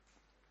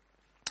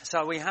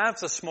 So we have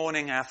this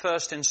morning our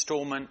first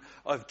instalment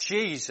of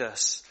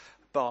Jesus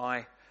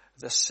by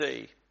the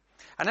sea.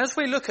 And as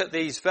we look at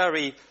these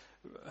very,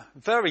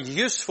 very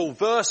useful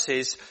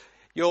verses,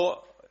 we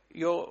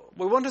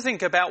want to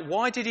think about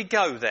why did he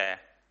go there?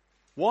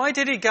 Why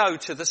did he go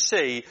to the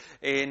sea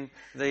in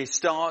the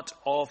start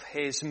of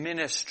his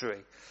ministry?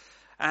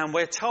 And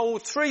we're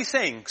told 3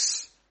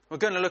 things. We're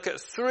going to look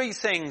at 3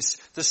 things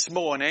this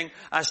morning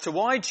as to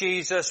why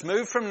Jesus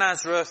moved from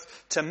Nazareth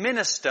to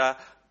minister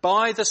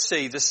by the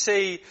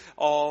Sea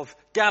of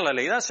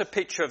Galilee. That's a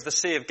picture of the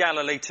Sea of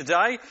Galilee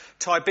today.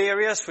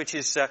 Tiberias, which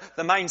is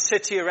the main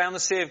city around the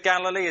Sea of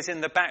Galilee, is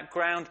in the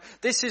background.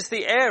 This is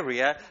the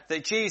area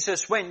that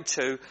Jesus went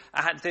to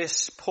at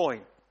this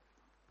point.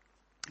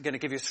 I'm going to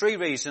give you 3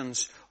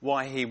 reasons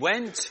why he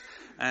went,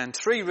 and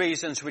 3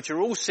 reasons which are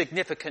all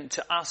significant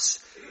to us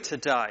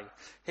today.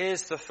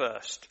 Here's the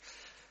first.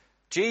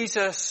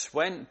 Jesus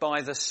went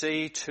by the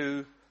sea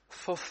to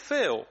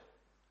fulfill.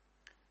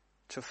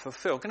 I'm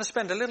going to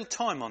spend a little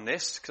time on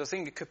this because I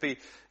think it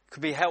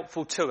could be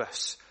helpful to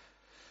us.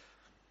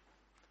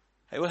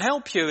 It will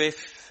help you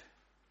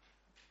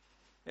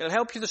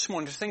this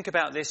morning to think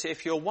about this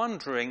if you're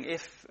wondering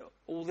if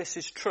all this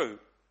is true.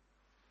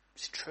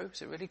 Is it true?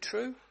 Is it really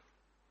true?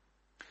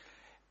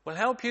 It will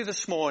help you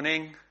this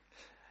morning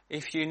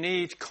if you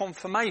need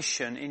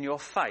confirmation in your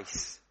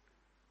faith.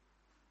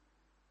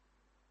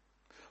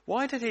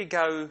 Why did he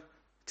go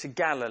to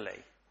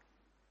Galilee?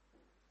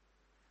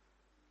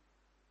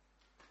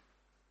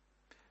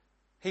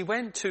 He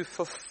went to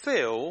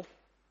fulfill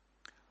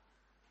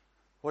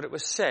what it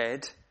was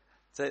said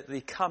that the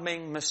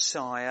coming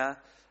Messiah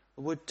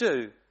would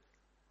do.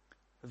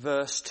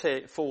 Verse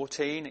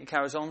 14, it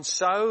carries on,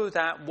 so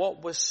that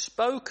what was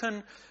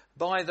spoken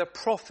by the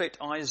prophet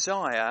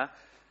Isaiah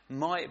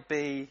might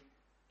be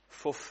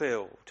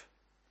fulfilled.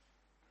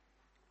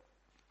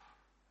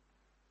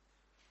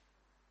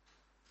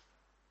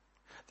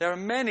 There are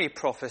many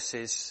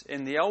prophecies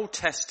in the Old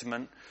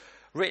Testament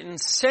written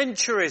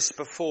centuries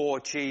before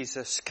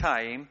Jesus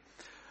came,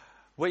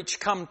 which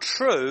come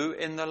true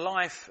in the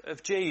life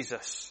of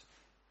Jesus.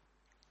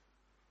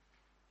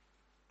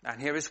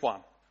 And here is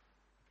one.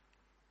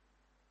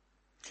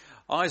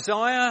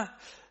 Isaiah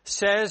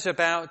says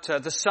about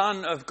the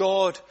Son of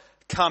God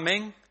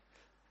coming.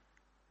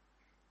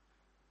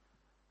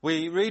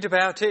 We read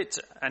about it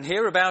and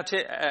hear about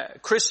it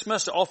at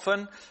Christmas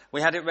often.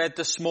 We had it read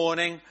this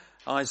morning.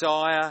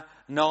 Isaiah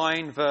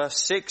 9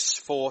 verse 6,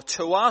 for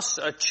to us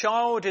a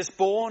child is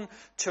born,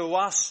 to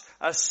us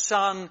a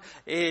son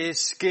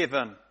is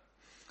given.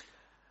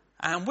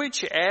 And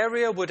which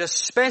area would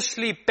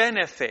especially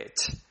benefit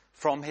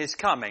from his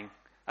coming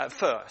at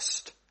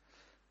first?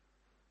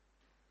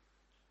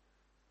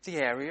 The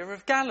area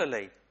of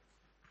Galilee.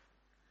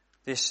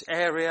 This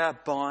area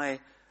by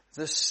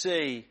the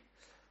sea.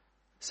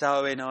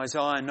 So in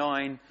Isaiah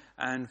 9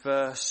 and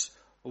verse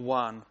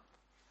 1.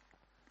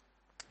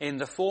 In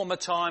the former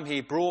time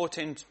he brought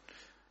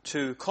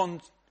into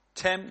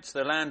contempt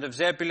the land of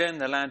Zebulun,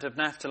 the land of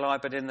Naphtali,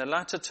 but in the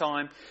latter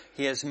time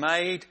he has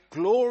made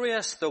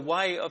glorious the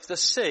way of the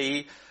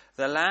sea,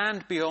 the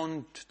land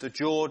beyond the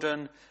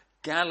Jordan,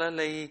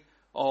 Galilee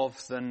of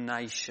the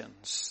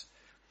nations.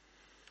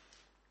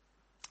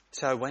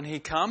 So when he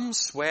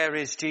comes, where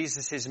is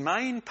Jesus'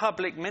 main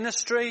public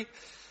ministry?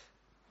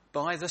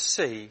 By the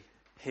sea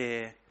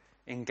here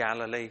in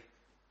Galilee,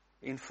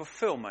 in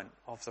fulfillment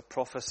of the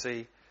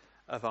prophecy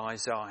of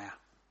Isaiah.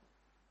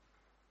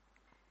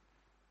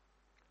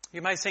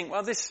 You may think,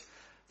 well, this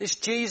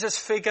Jesus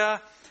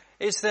figure,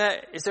 is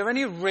there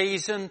any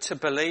reason to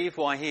believe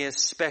why he is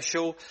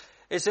special?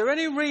 Is there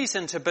any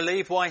reason to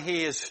believe why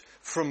he is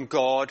from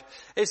God?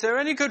 Is there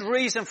any good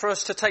reason for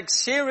us to take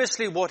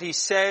seriously what he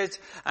said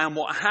and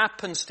what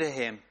happens to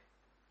him?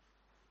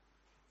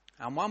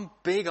 And one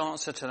big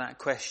answer to that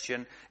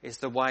question is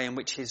the way in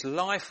which his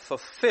life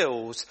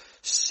fulfills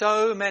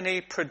so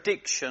many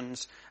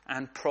predictions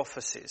and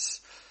prophecies.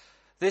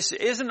 This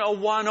isn't a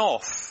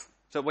one-off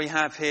that we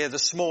have here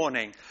this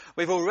morning.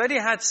 We've already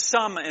had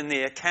some in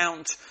the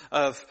account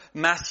of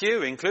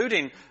Matthew,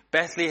 including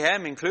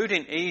Bethlehem,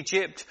 including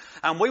Egypt,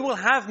 and we will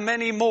have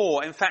many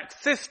more. In fact,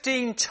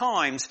 15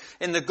 times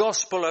in the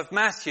Gospel of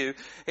Matthew,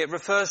 it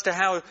refers to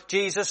how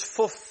Jesus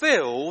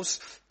fulfills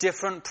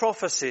different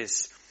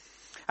prophecies.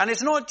 And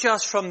it's not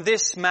just from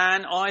this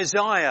man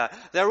Isaiah.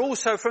 They're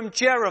also from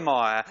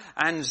Jeremiah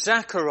and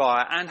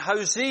Zechariah and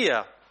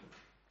Hosea.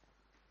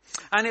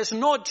 And it's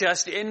not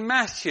just in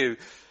Matthew.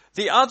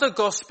 The other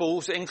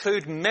Gospels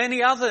include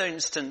many other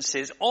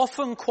instances,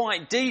 often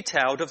quite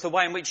detailed, of the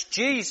way in which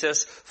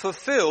Jesus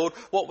fulfilled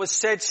what was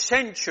said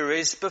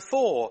centuries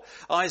before.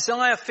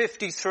 Isaiah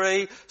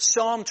 53,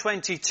 Psalm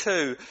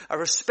 22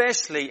 are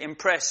especially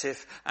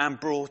impressive and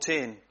brought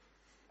in.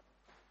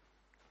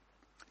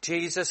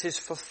 Jesus is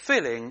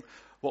fulfilling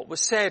what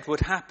was said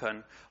would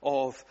happen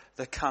of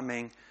the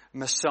coming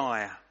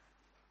Messiah.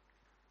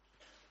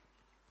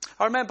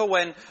 I remember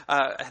when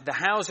the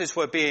houses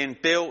were being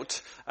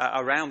built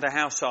around the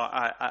house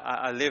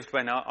I lived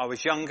when I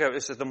was younger. It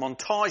was the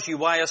Montague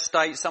Way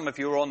estate. Some of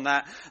you were on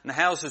that. And the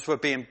houses were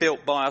being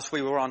built by us.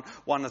 We were on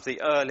one of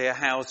the earlier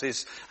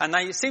houses. And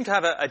they seemed to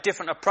have a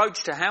different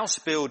approach to house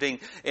building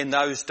in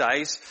those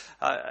days.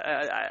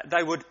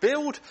 They would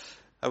build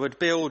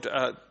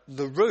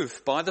the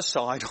roof by the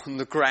side on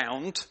the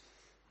ground,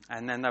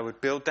 and then they would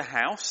build the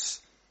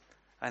house.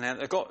 And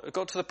then it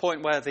got to the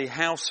point where the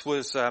house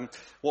was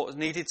what it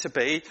needed to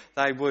be.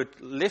 They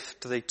would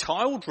lift the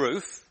tiled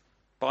roof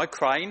by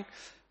crane,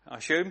 I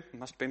assume, it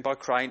must have been by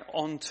crane,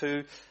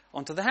 onto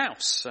the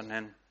house, and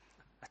then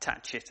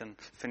attach it and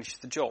finish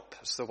the job.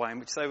 That's the way in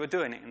which they were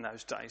doing it in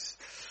those days.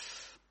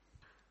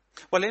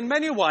 Well, in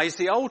many ways,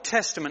 the Old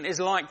Testament is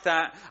like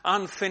that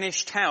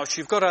unfinished house.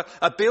 You've got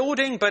a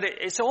building, but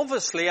it's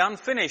obviously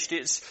unfinished.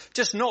 It's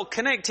just not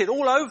connected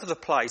all over the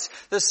place.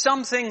 There's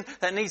something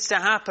that needs to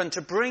happen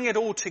to bring it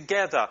all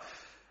together.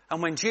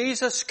 And when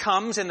Jesus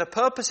comes in the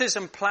purposes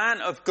and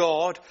plan of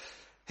God,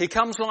 he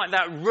comes like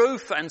that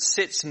roof and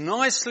sits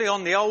nicely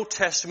on the Old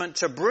Testament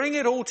to bring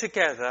it all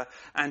together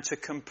and to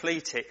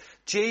complete it.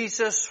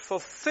 Jesus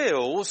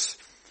fulfills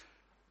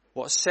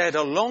what's said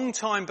a long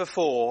time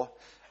before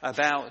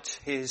about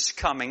his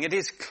coming. It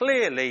is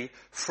clearly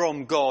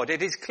from God.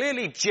 It is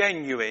clearly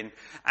genuine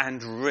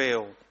and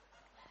real.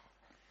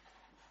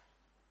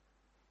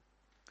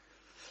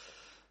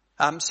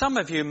 Some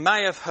of you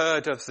may have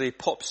heard of the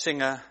pop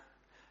singer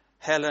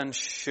Helen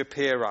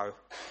Shapiro.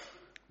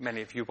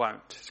 Many of you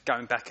won't. It's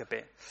going back a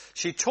bit.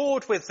 She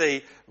toured with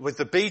the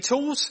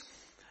Beatles,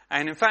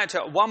 and in fact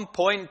at one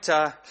point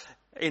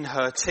in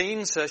her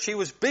teens, she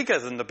was bigger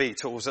than the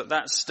Beatles at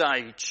that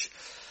stage.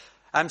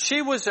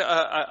 She was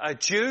a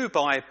Jew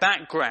by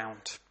background.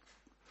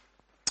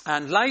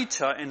 And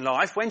later in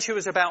life, when she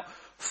was about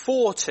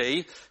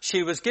 40,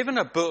 she was given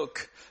a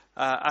book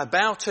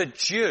about a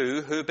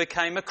Jew who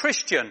became a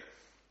Christian.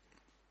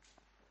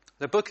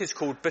 The book is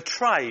called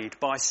Betrayed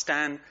by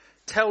Stan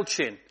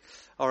Telchin.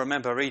 I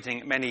remember reading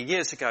it many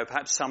years ago.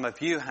 Perhaps some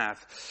of you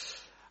have.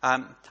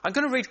 I'm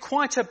going to read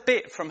quite a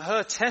bit from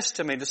her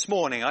testimony this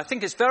morning. I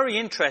think it's very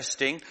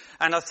interesting,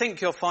 and I think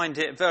you'll find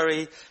it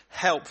very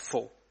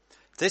helpful.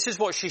 This is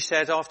what she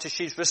said after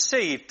she's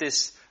received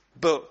this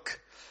book.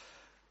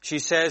 She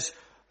says,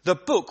 "The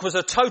book was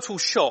a total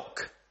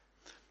shock.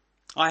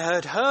 I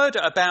had heard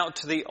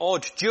about the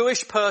odd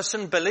Jewish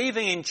person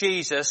believing in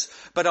Jesus,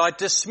 but I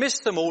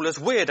dismissed them all as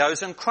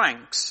weirdos and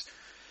cranks.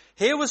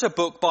 Here was a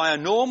book by a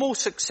normal,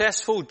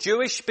 successful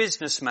Jewish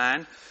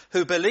businessman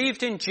who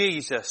believed in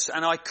Jesus,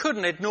 and I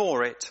couldn't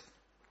ignore it.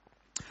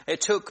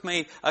 It took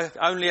me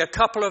only a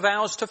couple of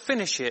hours to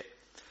finish it.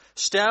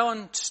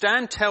 Stan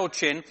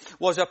Telchin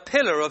was a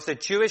pillar of the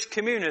Jewish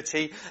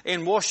community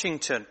in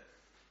Washington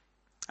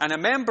and a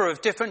member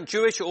of different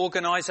Jewish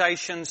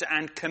organizations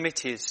and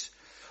committees.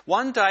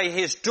 One day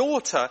his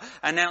daughter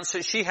announced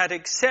that she had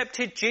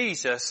accepted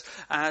Jesus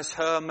as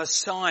her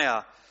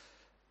Messiah.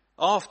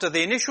 After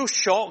the initial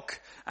shock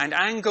and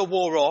anger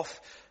wore off,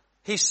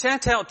 he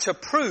set out to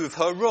prove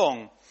her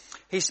wrong.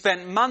 He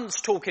spent months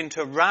talking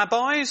to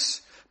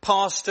rabbis,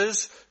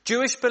 pastors,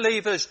 Jewish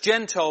believers,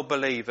 Gentile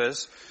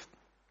believers,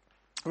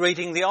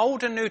 reading the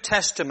Old and New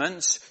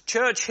Testaments,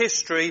 church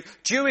history,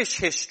 Jewish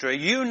history,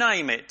 you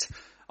name it.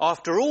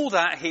 After all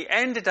that, he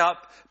ended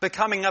up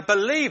becoming a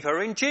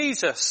believer in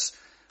Jesus,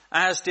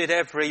 as did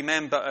every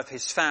member of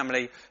his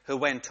family who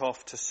went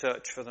off to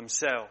search for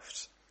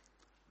themselves."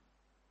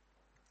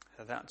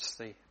 So that's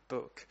the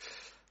book.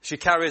 She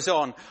carries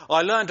on.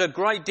 "I learned a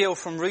great deal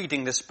from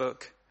reading this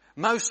book.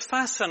 Most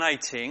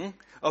fascinating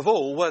of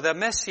all were the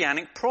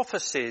messianic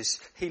prophecies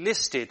he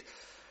listed.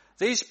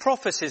 These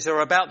prophecies are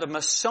about the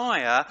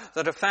Messiah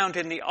that are found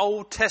in the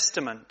Old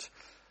Testament.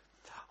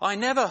 I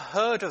never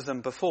heard of them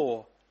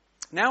before.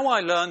 Now I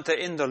learned that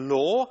in the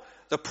law,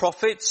 the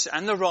prophets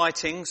and the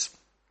writings,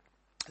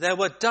 there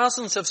were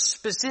dozens of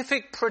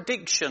specific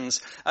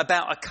predictions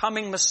about a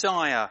coming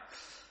Messiah.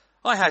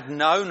 I had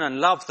known and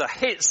loved the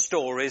hit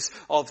stories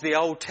of the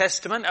Old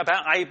Testament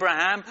about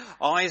Abraham,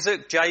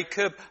 Isaac,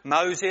 Jacob,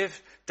 Moses,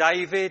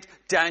 David,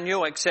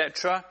 Daniel,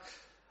 etc.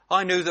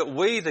 I knew that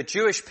we, the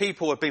Jewish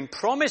people, had been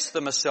promised the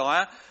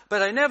Messiah,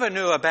 but I never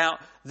knew about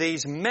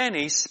these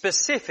many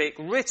specific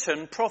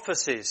written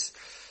prophecies.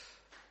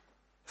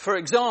 For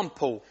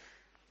example,"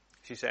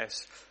 she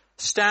says,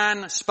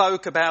 "Stan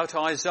spoke about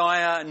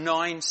Isaiah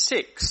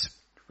 9:6.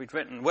 We'd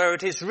written, where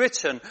it is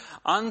written,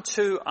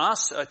 'Unto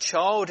us a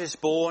child is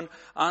born,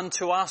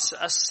 unto us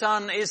a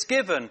son is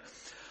given.'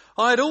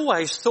 I had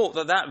always thought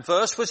that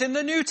verse was in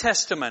the New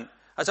Testament,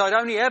 as I'd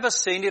only ever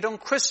seen it on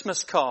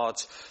Christmas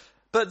cards.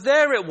 But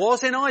there it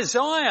was in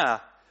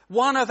Isaiah,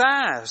 one of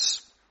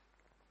ours.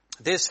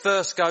 This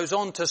verse goes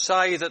on to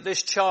say that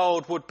this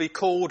child would be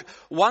called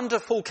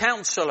Wonderful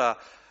Counselor,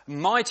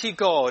 Mighty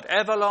God,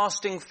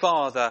 Everlasting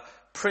Father,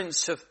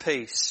 Prince of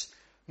Peace."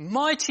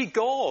 Mighty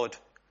God!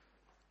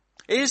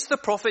 Is the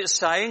prophet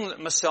saying that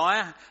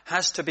Messiah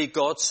has to be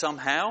God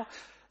somehow?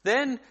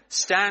 Then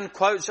Stan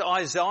quotes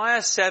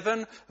Isaiah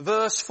 7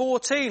 verse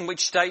 14,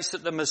 which states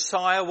that the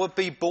Messiah would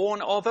be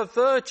born of a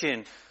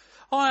virgin.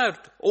 I had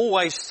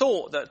always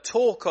thought that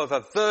talk of a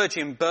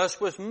virgin birth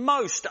was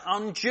most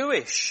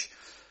un-Jewish.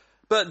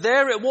 But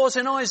there it was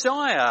in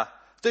Isaiah,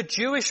 the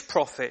Jewish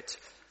prophet.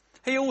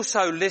 He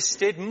also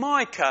listed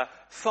Micah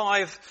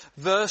 5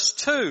 verse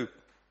 2.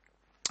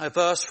 A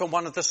verse from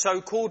one of the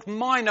so-called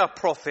minor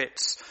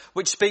prophets,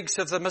 which speaks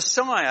of the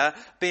Messiah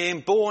being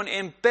born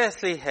in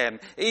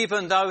Bethlehem,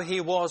 even though he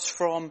was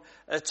from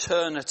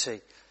eternity.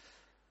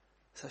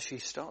 So she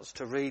starts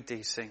to read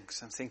these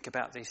things and think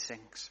about these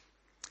things.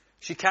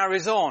 She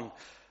carries on.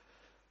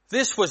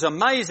 "This was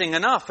amazing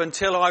enough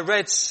until I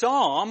read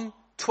Psalm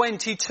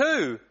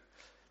 22.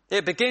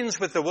 It begins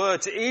with the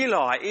words,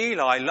 'Eli,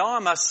 Eli,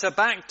 lama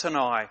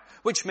sabachthani,'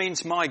 which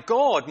means, my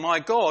God,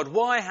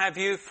 why have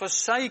you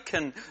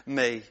forsaken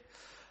me?"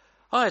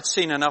 I had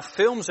seen enough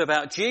films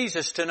about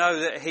Jesus to know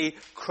that he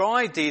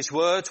cried these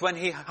words when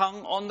he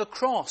hung on the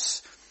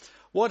cross.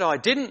 What I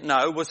didn't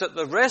know was that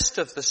the rest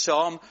of the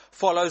psalm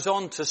follows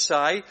on to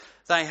say,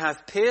 "They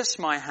have pierced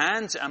my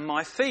hands and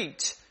my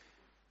feet.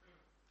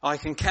 I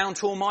can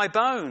count all my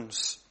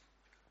bones.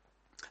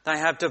 They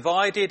have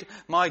divided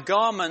my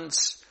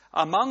garments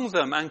among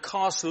them and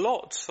cast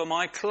lots for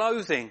my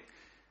clothing."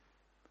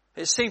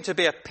 It seemed to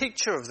be a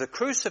picture of the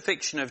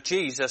crucifixion of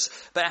Jesus,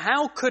 but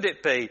how could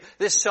it be?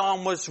 This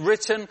psalm was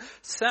written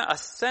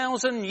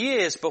 1,000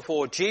 years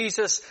before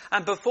Jesus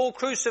and before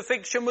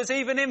crucifixion was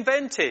even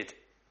invented.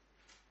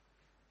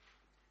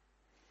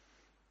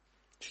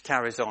 She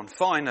carries on.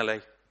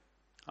 "Finally,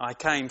 I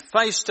came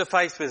face to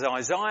face with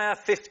Isaiah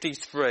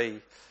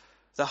 53.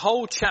 The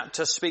whole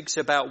chapter speaks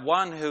about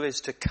one who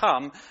is to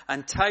come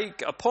and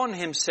take upon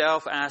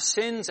himself our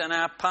sins and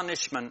our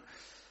punishment.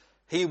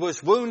 He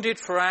was wounded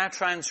for our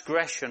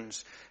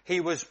transgressions. He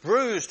was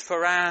bruised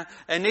for our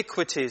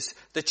iniquities.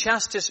 The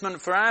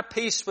chastisement for our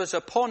peace was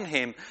upon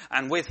him,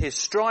 and with his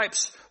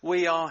stripes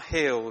we are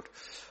healed.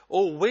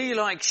 All we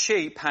like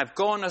sheep have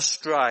gone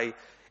astray.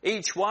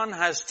 Each one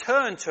has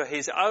turned to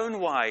his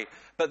own way,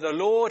 but the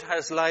Lord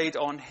has laid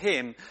on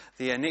him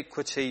the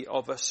iniquity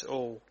of us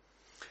all.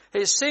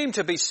 It seemed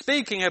to be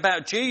speaking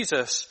about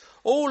Jesus.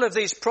 All of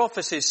these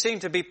prophecies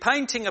seemed to be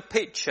painting a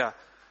picture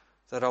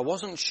that I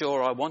wasn't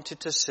sure I wanted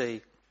to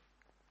see.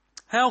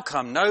 How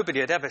come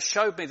nobody had ever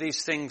showed me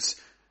these things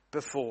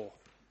before?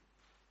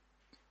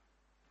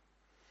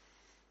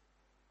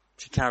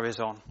 She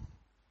carries on.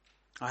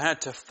 I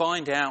had to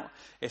find out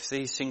if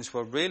these things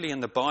were really in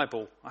the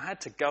Bible. I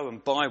had to go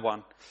and buy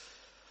one.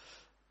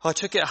 I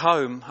took it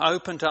home,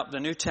 opened up the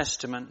New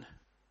Testament,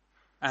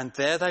 and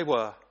there they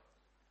were.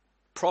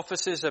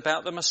 Prophecies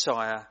about the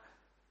Messiah,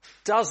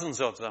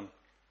 dozens of them,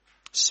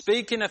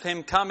 speaking of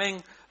him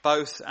coming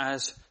both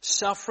as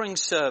suffering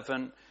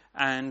servant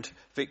and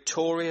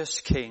victorious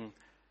king.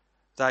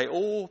 They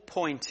all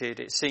pointed,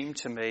 it seemed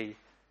to me,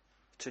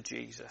 to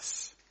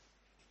Jesus.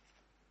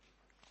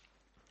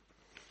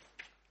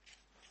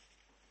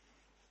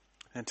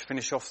 And to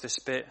finish off this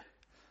bit, it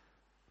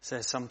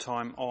says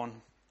sometime on,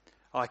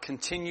 I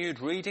continued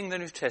reading the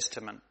New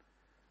Testament.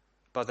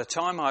 By the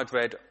time I'd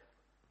read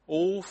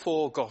all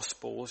 4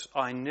 Gospels,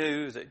 I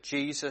knew that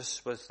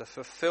Jesus was the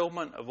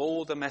fulfillment of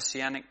all the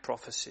messianic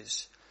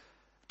prophecies.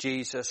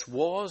 Jesus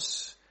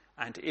was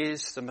and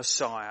is the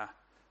Messiah.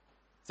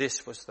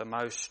 This was the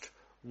most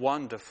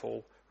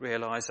wonderful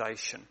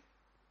realization.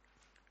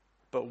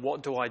 But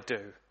what do I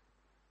do?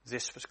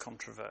 This was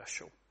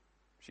controversial.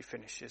 She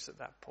finishes at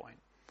that point.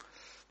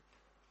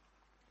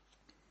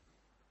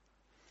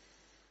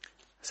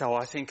 So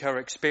I think her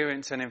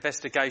experience and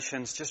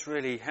investigations just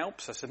really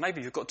helps us. And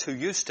maybe you've got too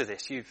used to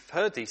this. You've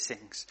heard these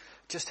things.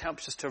 It just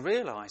helps us to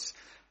realise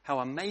how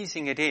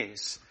amazing it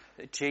is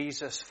that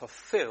Jesus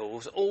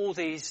fulfills all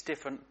these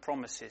different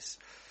promises.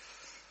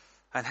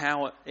 And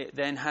how it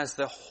then has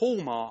the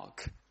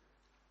hallmark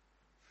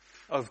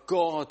of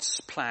God's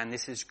plan.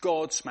 This is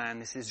God's man.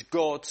 This is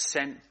God's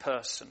sent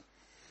person.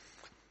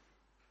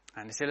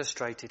 And it's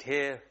illustrated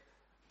here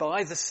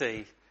by the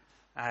sea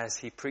as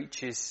he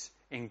preaches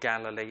in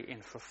Galilee in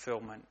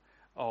fulfillment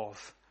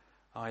of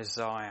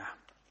Isaiah.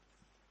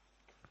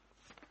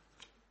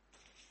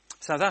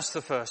 So that's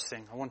the first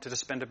thing. I wanted to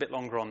spend a bit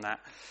longer on that.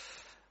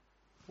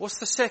 What's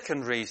the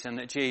second reason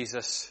that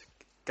Jesus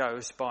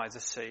goes by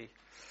the sea?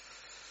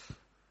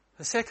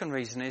 The second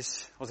reason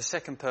is, or the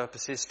second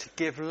purpose is to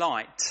give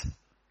light.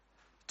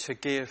 To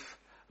give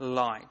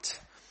light.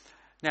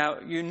 Now,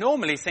 you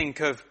normally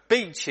think of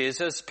beaches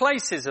as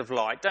places of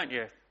light, don't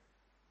you?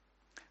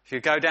 If you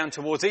go down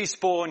towards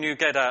Eastbourne, you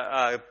get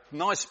a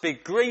nice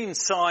big green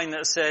sign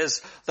that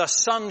says, the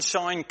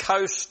Sunshine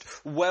Coast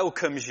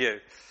welcomes you.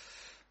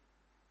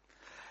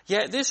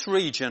 Yet this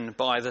region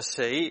by the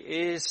sea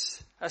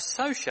is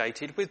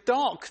associated with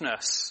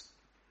darkness.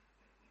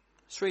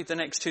 Let's read the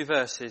next 2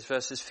 verses,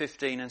 verses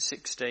 15 and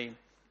 16.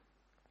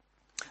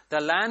 The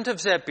land of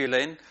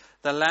Zebulun,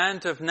 the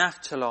land of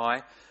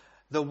Naphtali,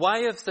 the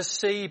way of the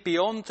sea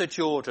beyond the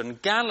Jordan,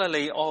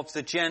 Galilee of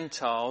the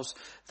Gentiles,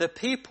 the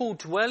people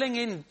dwelling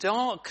in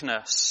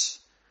darkness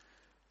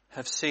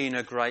have seen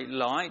a great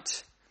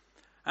light.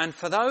 And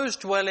for those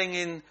dwelling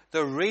in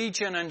the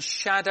region and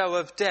shadow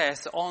of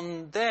death,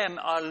 on them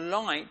a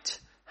light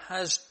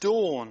has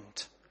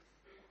dawned.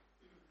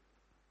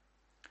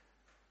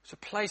 It's a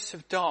place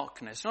of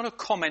darkness, not a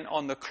comment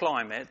on the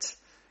climate.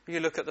 You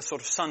look at the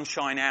sort of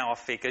sunshine hour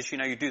figures,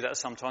 you do that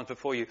sometimes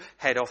before you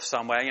head off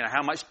somewhere,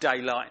 how much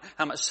daylight,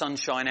 how much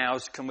sunshine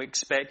hours can we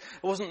expect?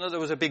 It wasn't that there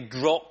was a big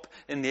drop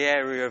in the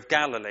area of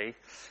Galilee.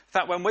 In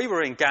fact, when we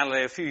were in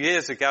Galilee a few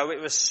years ago,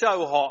 it was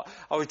so hot,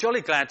 I was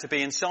jolly glad to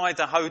be inside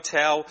the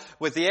hotel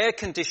with the air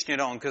conditioning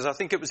on, because I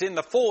think it was in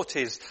the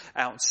 40s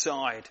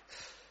outside.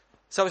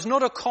 So it's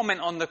not a comment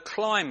on the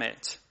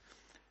climate.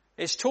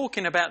 It's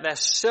talking about their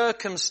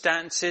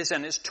circumstances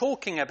and it's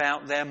talking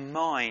about their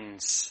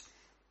minds.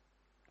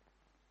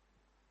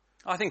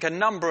 I think a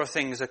number of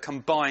things are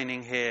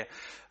combining here.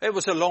 It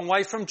was a long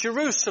way from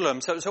Jerusalem,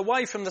 so it was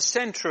away from the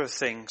centre of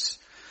things.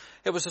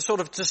 It was a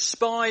sort of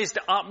despised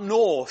up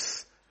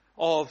north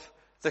of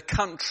the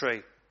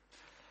country.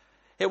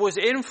 It was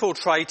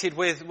infiltrated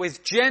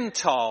with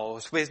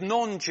Gentiles, with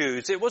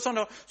non-Jews. It was on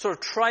a sort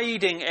of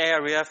trading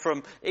area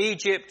from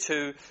Egypt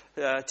to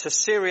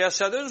Syria.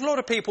 So there was a lot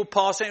of people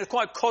passing. It was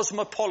quite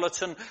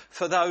cosmopolitan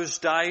for those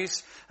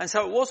days. And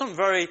so it wasn't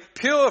very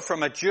pure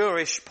from a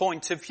Jewish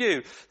point of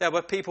view. There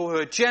were people who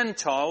were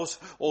Gentiles,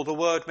 or the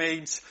word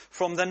means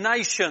from the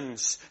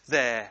nations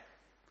there.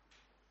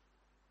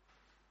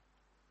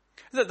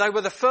 That they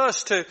were the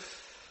first to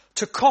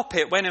cop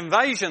it when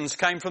invasions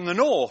came from the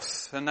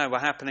north, and they were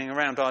happening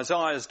around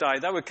Isaiah's day.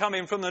 They were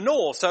coming from the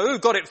north. So who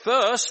got it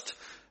first?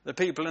 The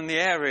people in the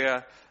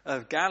area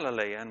of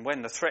Galilee. And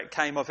when the threat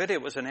came of it,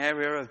 it was an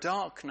area of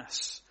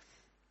darkness.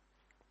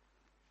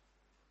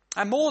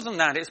 And more than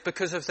that, it's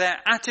because of their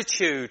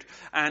attitude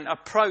and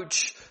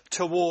approach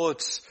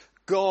towards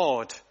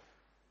God.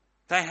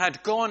 They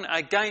had gone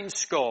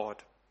against God.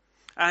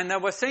 And there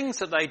were things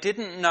that they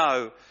didn't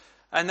know.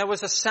 and there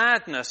was a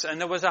sadness, and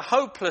there was a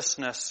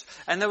hopelessness,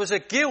 and there was a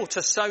guilt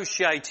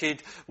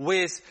associated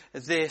with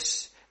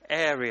this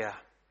area.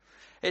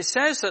 It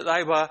says that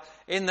they were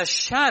in the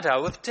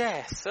shadow of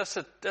death. That's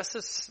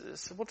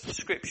what a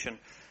description.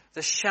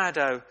 The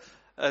shadow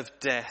of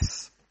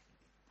death.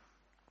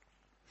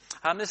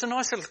 There's a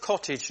nice little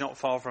cottage not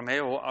far from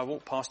here. I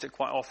walk past it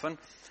quite often.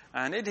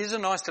 And it is a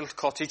nice little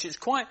cottage. It's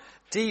quite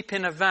deep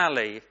in a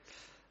valley.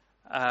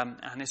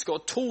 And it's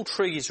got tall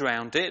trees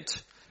around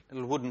it. A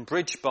little wooden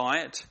bridge by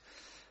it.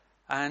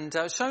 And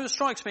so it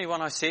strikes me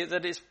when I see it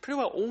that it's pretty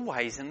well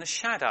always in the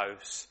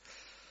shadows.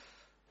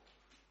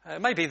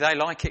 Maybe they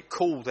like it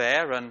cool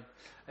there, and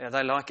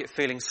they like it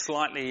feeling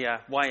slightly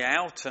way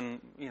out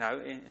and,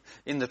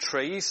 in the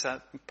trees.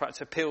 That perhaps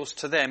appeals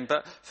to them.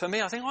 But for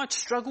me, I think I'd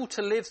struggle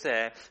to live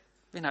there,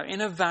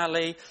 in a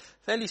valley,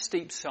 fairly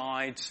steep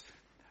sides,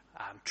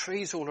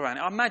 trees all around.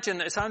 I imagine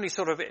it's only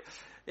sort of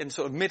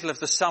middle of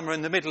the summer,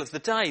 in the middle of the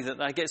day, that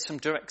they get some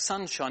direct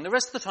sunshine. The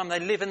rest of the time they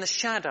live in the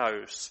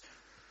shadows.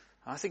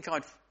 I think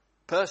I'd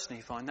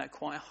personally find that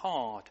quite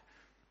hard.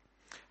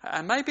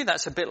 And maybe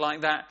that's a bit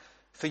like that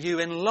for you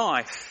in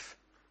life.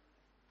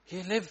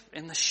 You live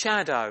in the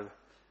shadow,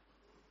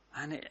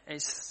 and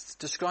it's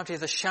described here,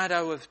 the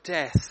shadow of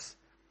death.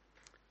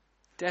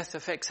 Death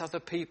affects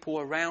other people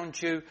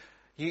around you.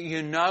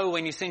 You know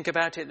when you think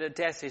about it that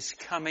death is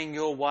coming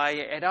your way.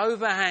 It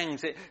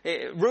overhangs,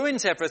 it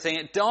ruins everything,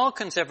 it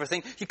darkens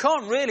everything. You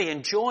can't really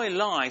enjoy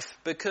life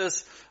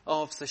because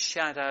of the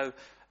shadow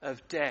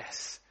of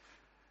death.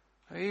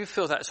 You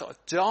feel that sort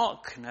of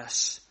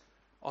darkness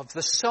of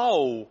the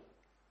soul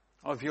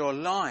of your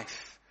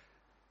life,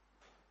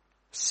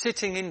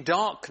 sitting in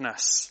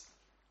darkness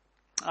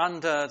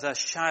under the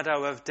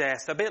shadow of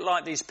death, a bit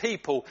like these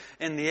people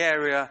in the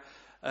area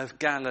of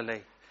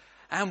Galilee.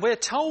 And we're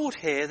told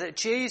here that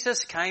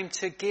Jesus came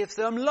to give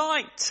them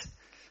light.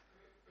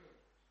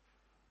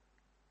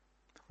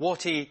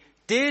 What he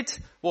did,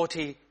 what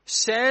he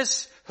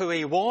says, who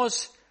he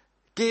was,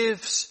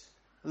 gives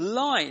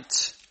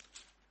light.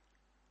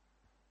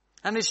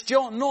 And it's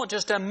not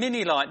just a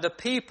mini light. The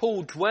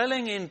people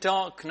dwelling in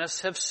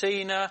darkness have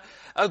seen a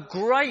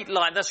great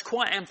light that's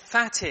quite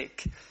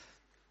emphatic.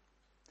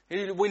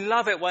 We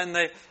love it when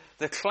the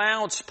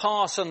clouds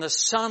pass and the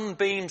sun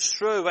beams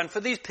through. And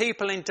for these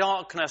people in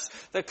darkness,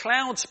 the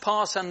clouds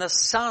pass and the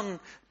sun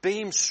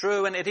beams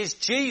through. And it is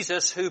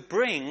Jesus who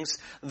brings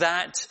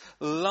that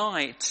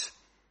light.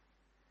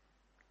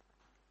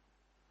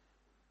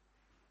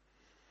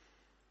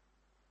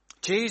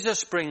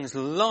 Jesus brings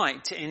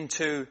light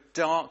into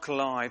dark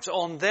lives.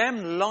 On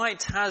them,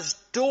 light has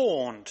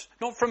dawned.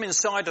 Not from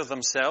inside of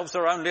themselves,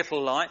 their own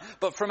little light,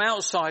 but from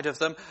outside of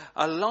them.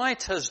 A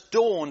light has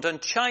dawned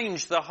and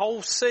changed the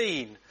whole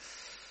scene.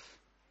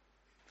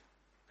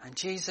 And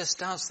Jesus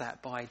does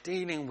that by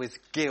dealing with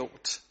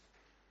guilt,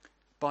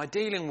 by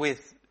dealing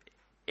with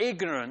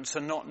ignorance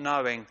and not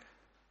knowing,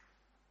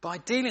 by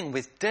dealing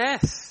with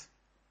death,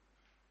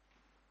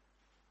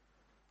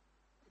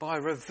 by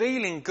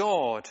revealing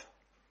God,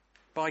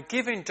 by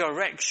giving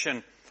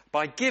direction,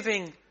 by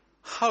giving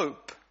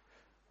hope,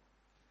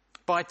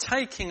 by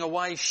taking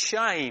away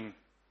shame.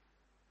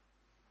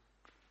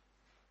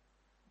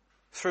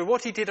 Through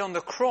what he did on the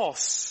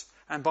cross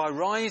and by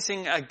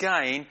rising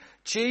again,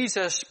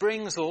 Jesus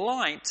brings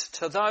light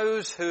to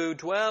those who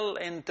dwell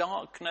in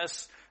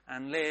darkness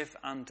and live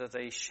under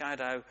the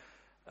shadow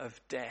of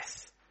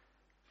death.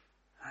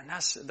 And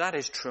that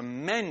is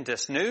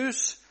tremendous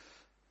news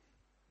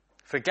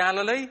for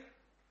Galilee.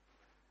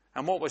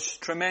 And what was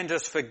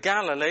tremendous for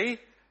Galilee,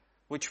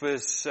 which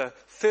was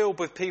filled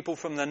with people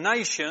from the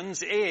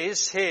nations,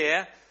 is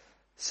here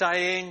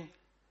saying,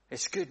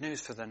 it's good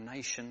news for the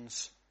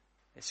nations,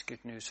 it's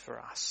good news for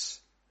us.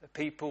 The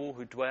people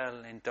who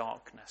dwell in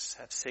darkness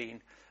have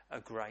seen a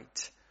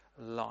great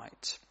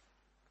light.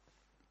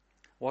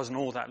 It wasn't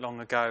all that long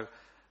ago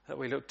that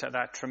we looked at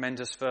that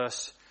tremendous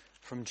verse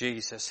from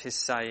Jesus, his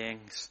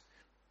sayings.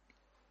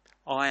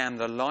 I am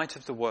the light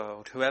of the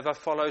world. Whoever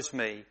follows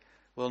me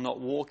will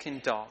not walk in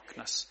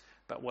darkness,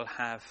 but will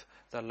have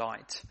the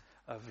light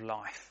of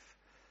life.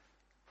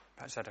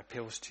 Perhaps that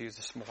appeals to you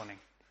this morning.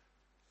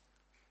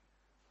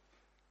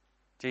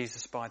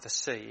 Jesus by the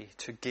sea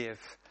to give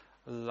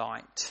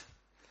light.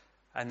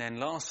 And then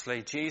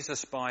lastly,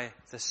 Jesus by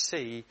the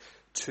sea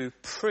to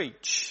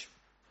preach.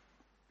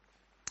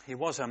 He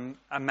was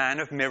a man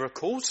of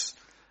miracles,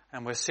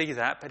 and we'll see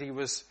that, but he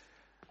was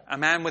a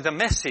man with a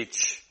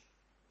message.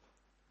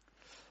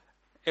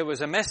 It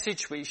was a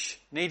message which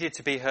needed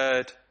to be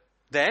heard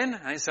then,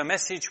 and it's a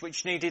message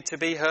which needed to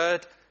be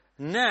heard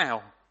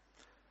now.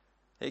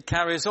 It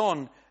carries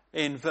on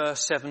in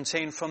verse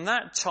 17. From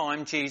that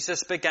time,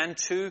 Jesus began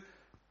to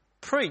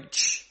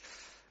preach.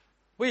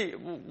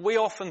 We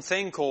often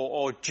think,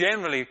 or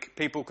generally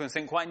people can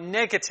think quite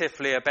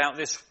negatively about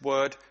this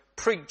word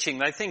preaching.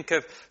 They think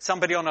of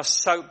somebody on a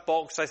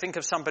soapbox. They think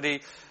of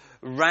somebody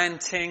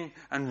ranting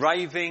and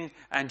raving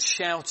and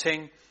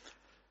shouting.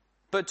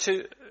 But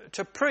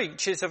to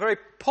preach is a very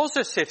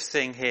positive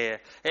thing here.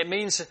 It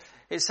means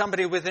It's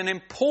somebody with an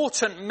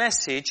important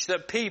message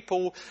that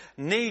people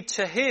need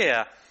to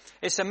hear.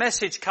 It's a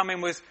message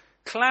coming with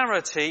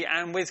clarity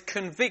and with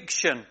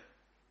conviction.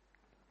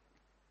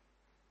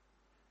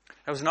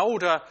 There was an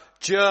older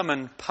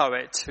German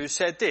poet who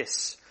said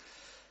this: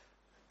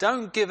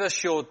 "Don't give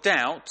us your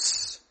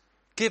doubts,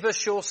 give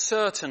us your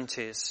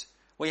certainties.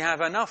 We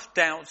have enough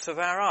doubts of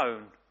our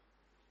own."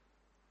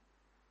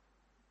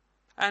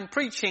 And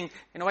preaching,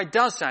 in a way,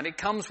 does that. It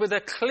comes with a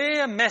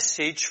clear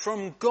message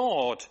from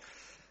God.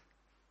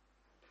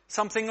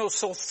 Something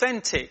that's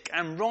authentic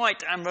and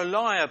right and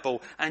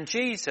reliable. And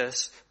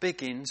Jesus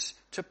begins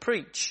to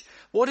preach.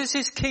 What is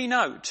his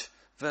keynote?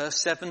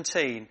 Verse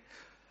 17.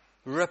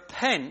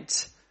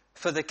 Repent,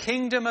 for the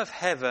kingdom of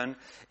heaven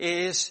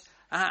is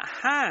at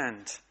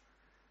hand.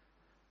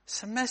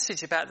 It's a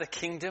message about the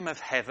kingdom of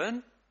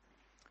heaven,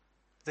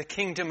 the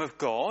kingdom of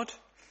God.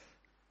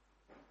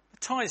 It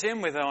ties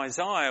in with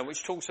Isaiah,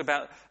 which talks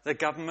about the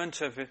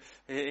government of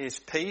his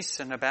peace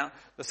and about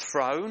the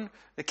throne,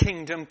 the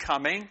kingdom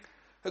coming.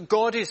 That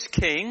God is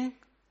king.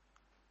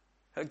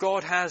 That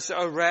God has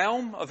a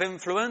realm of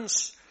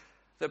influence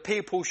that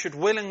people should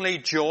willingly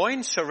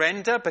join,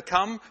 surrender,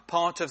 become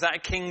part of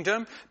that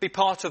kingdom, be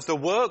part of the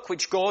work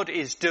which God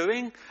is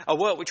doing, a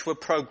work which will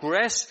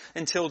progress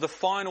until the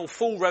final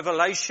full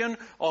revelation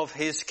of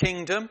his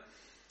kingdom.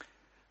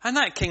 And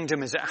that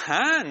kingdom is at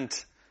hand.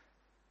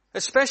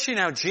 Especially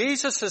now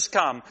Jesus has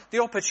come.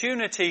 The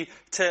opportunity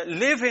to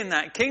live in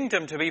that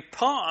kingdom, to be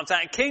part of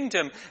that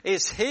kingdom,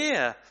 is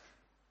here.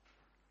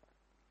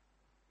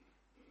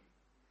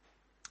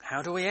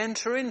 How do we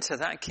enter into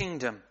that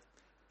kingdom?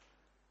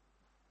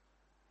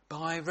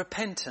 By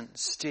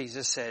repentance,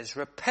 Jesus says.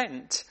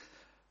 Repent,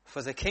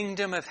 for the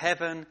kingdom of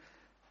heaven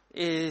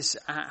is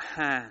at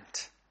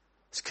hand.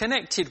 It's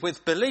connected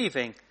with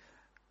believing.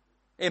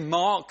 In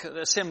Mark, at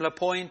a similar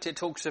point, it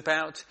talks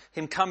about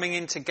him coming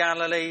into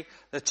Galilee.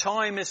 The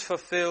time is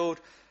fulfilled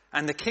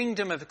and the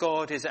kingdom of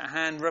God is at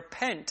hand.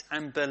 Repent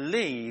and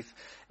believe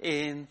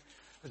in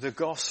the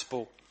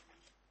gospel.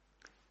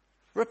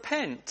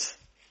 Repent.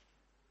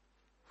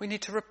 We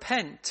need to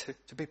repent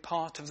to be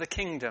part of the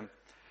kingdom.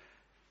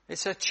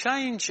 It's a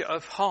change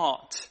of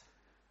heart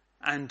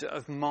and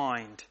of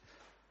mind.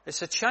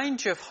 It's a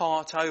change of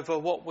heart over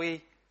what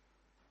we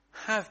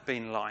have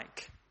been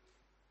like.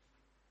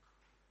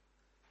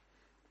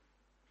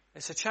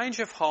 It's a change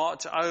of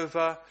heart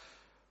over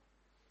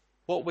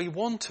what we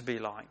want to be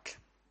like.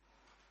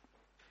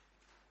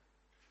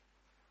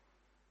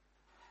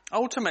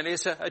 Ultimately,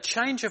 it's a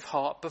change of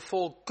heart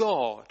before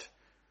God.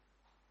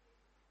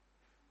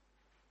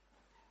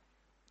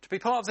 To be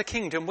part of the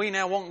kingdom, we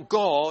now want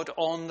God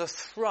on the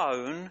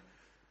throne,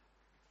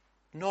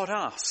 not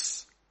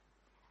us.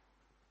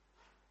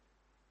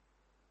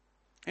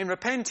 In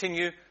repenting,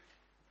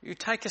 you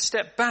take a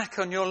step back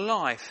on your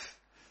life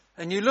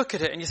and you look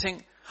at it and you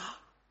think,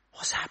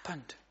 what's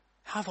happened?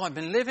 How have I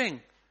been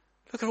living?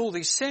 Look at all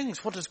these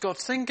things. What does God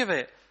think of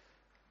it?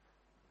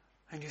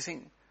 And you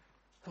think,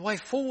 the way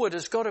forward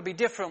has got to be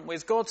different.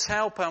 With God's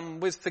help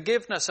and with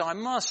forgiveness, I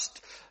must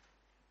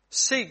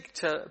seek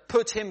to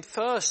put him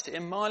first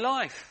in my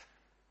life.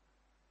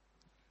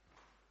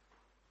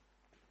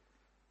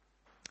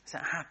 Has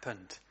that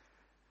happened?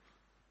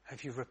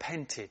 Have you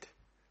repented?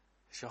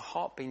 Has your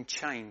heart been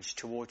changed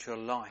towards your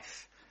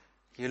life?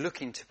 You're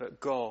looking to put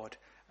God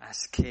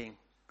as king.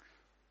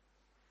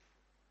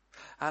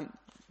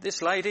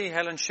 This lady,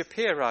 Helen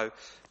Shapiro,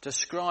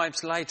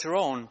 describes later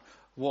on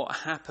what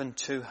happened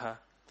to her.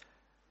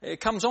 It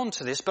comes on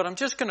to this, but I'm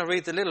just going to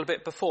read the little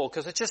bit before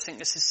because I just think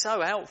this is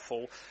so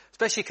helpful,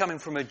 especially coming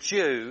from a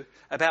Jew,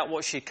 about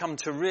what she'd come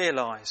to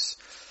realise.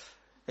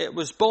 It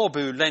was Bob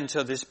who lent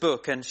her this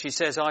book, and she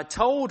says, I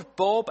told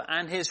Bob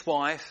and his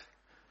wife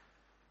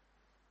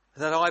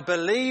that I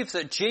believe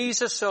that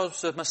Jesus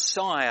was the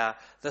Messiah,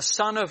 the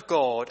Son of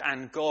God,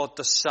 and God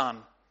the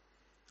Son.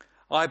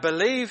 I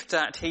believed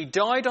that he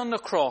died on the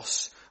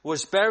cross,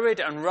 was buried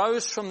and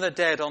rose from the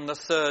dead on the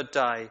third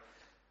day.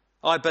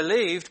 I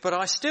believed, but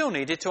I still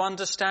needed to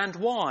understand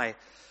why.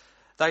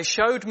 They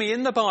showed me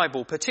in the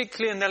Bible,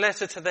 particularly in the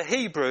letter to the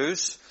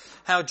Hebrews,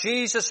 how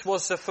Jesus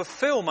was the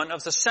fulfillment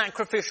of the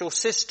sacrificial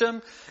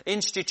system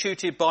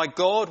instituted by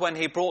God when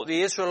he brought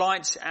the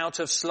Israelites out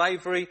of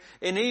slavery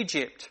in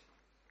Egypt.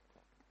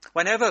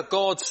 Whenever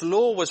God's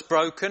law was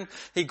broken,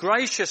 he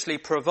graciously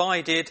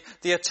provided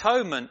the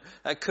atonement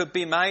that could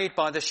be made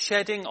by the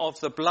shedding of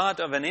the blood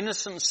of an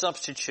innocent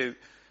substitute.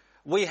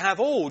 We have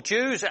all,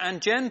 Jews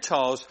and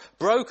Gentiles,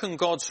 broken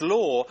God's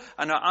law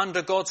and are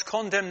under God's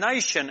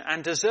condemnation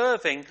and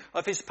deserving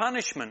of his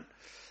punishment.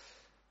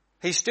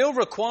 He still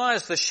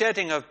requires the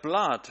shedding of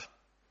blood.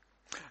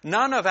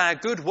 None of our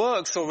good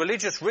works or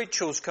religious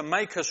rituals can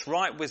make us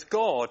right with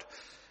God.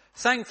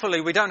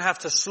 Thankfully, we don't have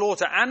to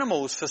slaughter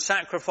animals for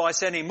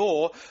sacrifice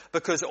anymore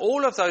because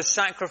all of those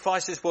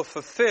sacrifices were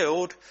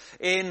fulfilled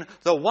in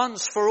the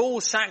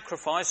once-for-all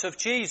sacrifice of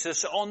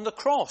Jesus on the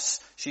cross,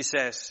 she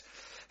says.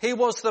 He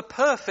was the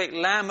perfect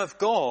Lamb of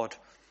God.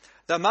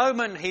 The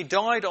moment he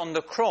died on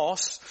the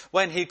cross,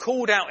 when he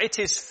called out, "It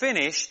is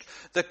finished,"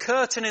 the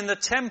curtain in the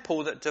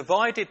temple that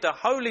divided the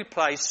holy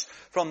place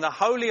from the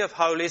Holy of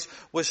Holies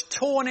was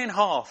torn in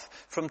half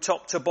from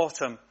top to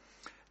bottom.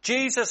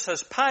 Jesus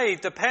has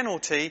paid the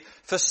penalty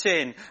for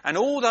sin, and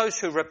all those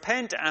who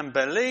repent and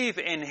believe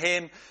in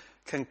him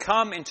can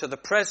come into the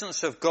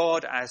presence of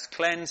God as a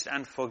cleansed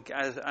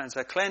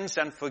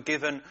and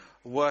forgiven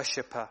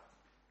worshipper.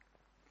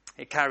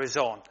 It carries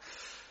on.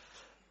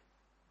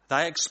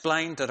 They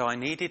explained that I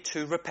needed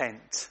to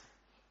repent,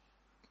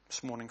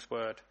 this morning's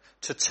word,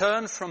 to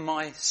turn from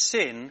my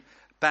sin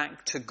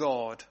back to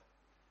God.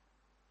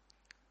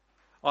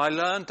 I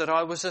learned that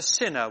I was a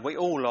sinner. We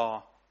all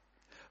are.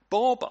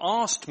 Bob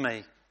asked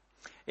me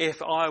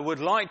if I would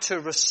like to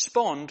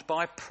respond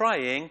by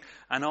praying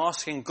and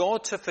asking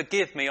God to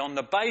forgive me on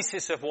the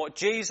basis of what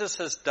Jesus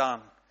has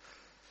done.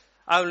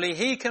 Only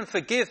he can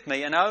forgive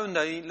me, and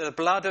only the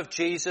blood of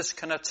Jesus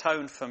can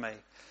atone for me.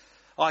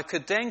 I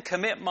could then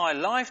commit my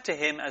life to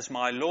him as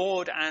my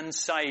Lord and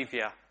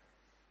Saviour.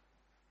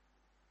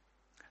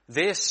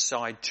 This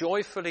I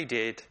joyfully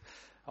did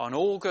on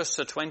August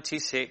the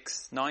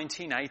 26th,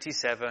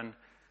 1987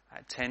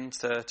 at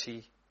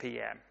 10:30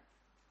 p.m.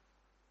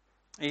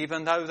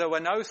 Even though there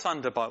were no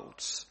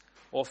thunderbolts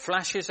or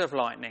flashes of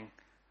lightning,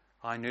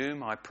 I knew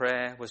my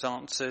prayer was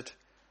answered.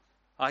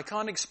 I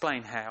can't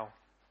explain how.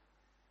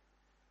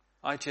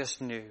 I just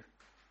knew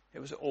it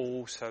was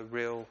all so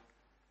real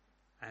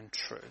and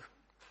true.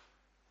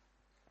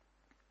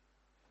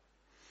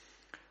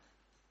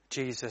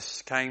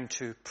 Jesus came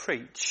to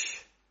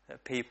preach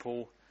that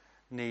people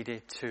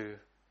needed to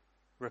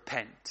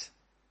repent.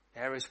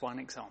 There is one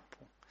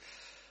example.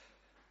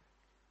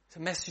 It's a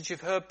message you've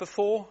heard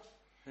before.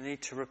 The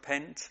need to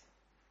repent.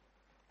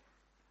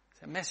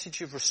 It's a message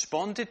you've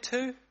responded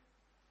to.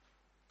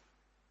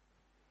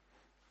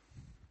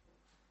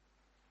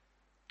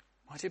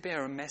 Might it be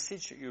a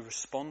message that you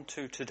respond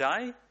to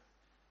today?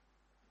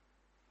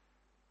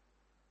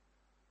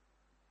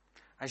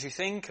 As you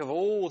think of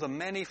all the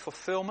many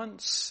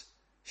fulfillments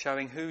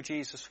showing who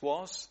Jesus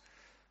was,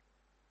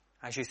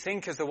 as you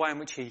think of the way in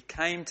which he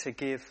came to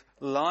give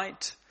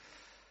light,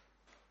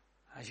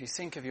 as you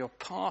think of your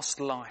past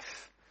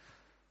life,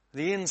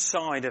 the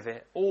inside of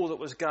it, all that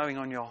was going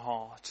on in your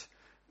heart,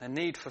 the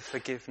need for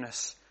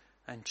forgiveness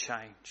and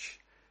change.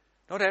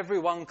 Not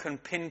everyone can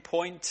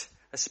pinpoint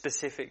a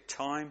specific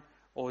time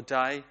or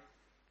day,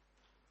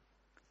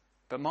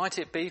 but might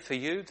it be for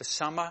you the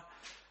summer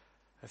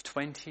of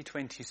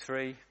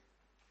 2023?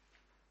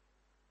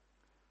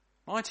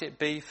 Might it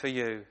be for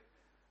you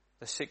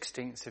the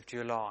 16th of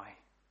July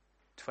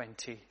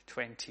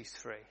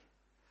 2023?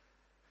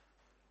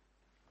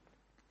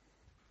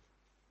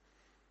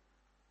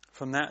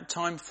 From that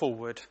time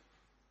forward,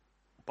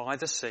 by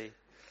the sea,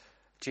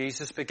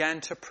 Jesus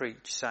began to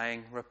preach,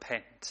 saying,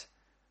 "Repent,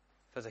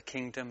 for the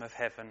kingdom of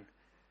heaven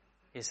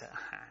is at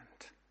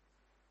hand."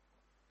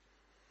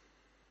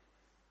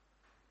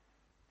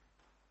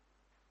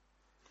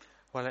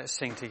 Well, let's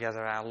sing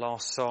together our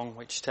last song,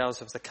 which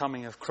tells of the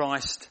coming of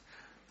Christ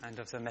and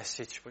of the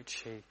message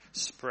which he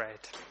spread.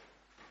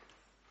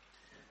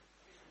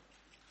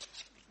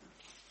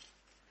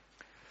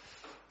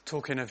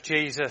 Talking of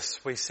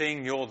Jesus, we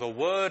sing, "You're the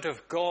Word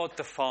of God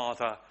the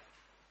Father.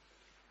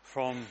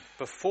 From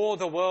before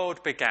the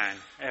world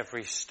began,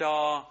 every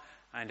star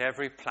and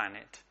every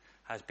planet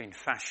has been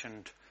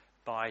fashioned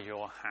by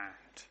your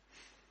hand."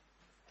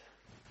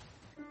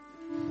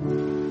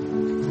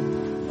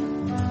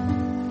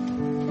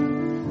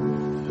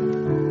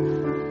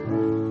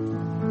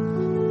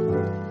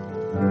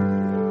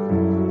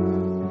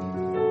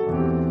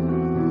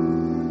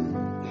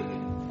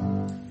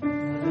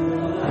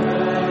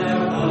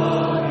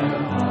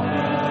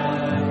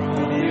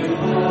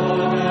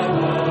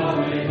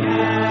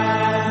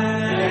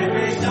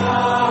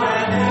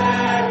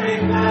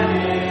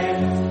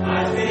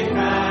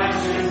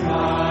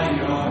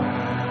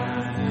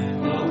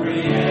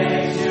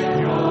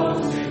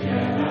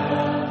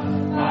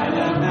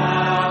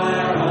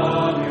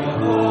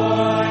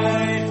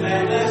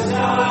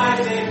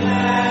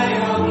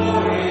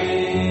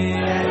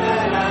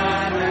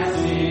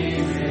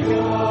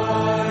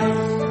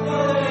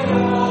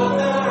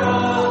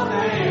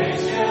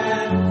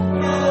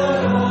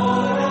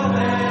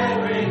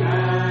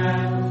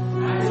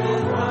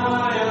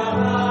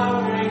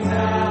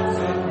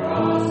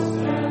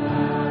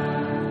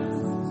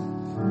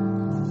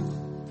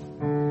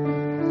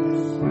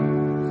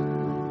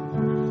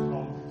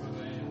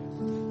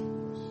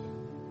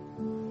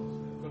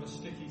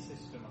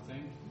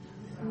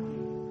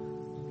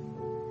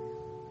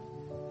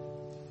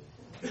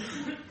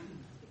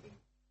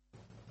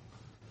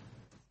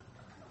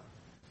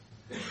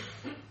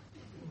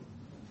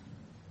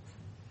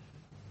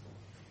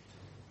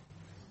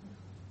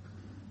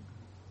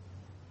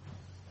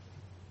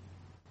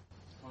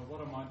 What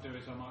I might do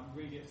is I might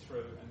read it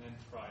through and then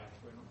pray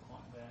if we're not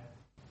quite there.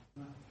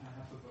 I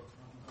have the book.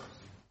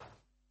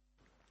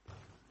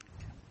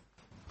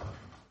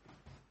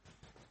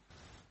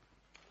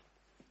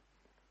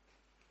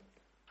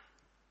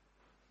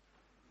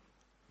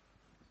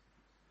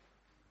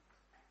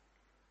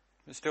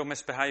 You're still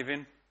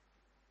misbehaving?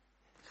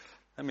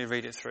 Let me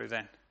read it through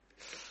then.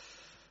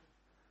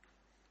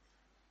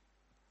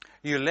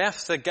 You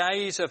left the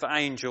gaze of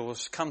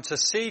angels, come to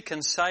seek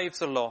and save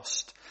the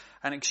lost,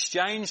 and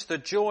exchanged the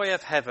joy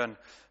of heaven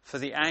for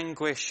the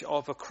anguish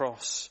of a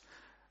cross.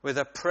 With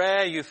a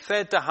prayer you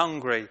fed the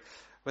hungry,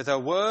 with a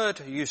word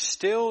you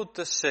stilled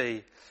the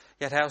sea,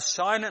 yet how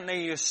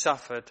silently you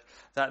suffered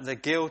that the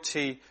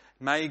guilty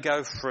may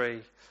go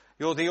free.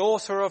 You're the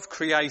author of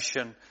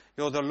creation,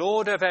 you're the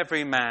Lord of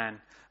every man,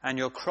 and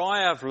your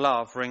cry of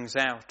love rings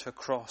out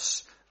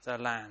across the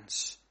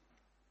lands.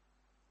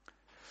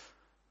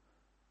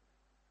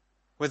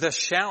 With a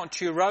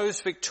shout you rose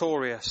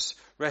victorious,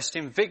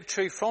 wresting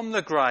victory from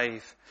the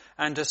grave,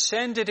 and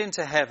ascended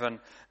into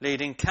heaven,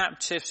 leading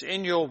captives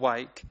in your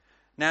wake.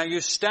 Now you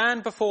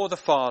stand before the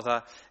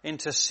Father,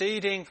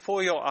 interceding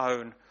for your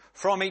own.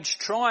 From each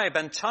tribe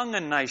and tongue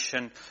and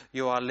nation,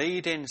 you are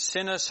leading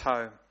sinners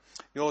home.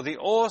 You're the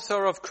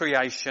author of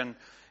creation,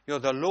 you're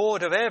the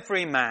Lord of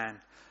every man,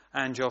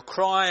 and your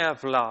cry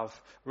of love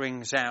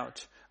rings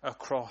out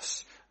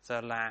across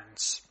the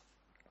lands.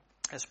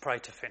 Let's pray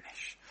to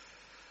finish.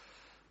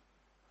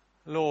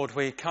 Lord,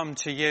 we come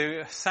to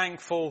you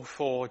thankful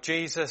for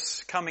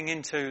Jesus coming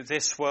into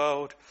this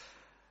world,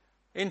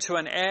 into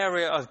an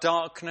area of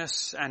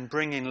darkness and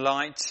bringing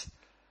light,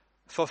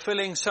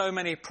 fulfilling so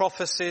many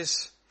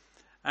prophecies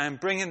and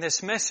bringing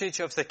this message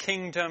of the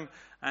kingdom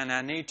and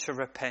our need to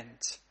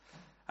repent.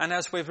 And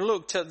as we've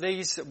looked at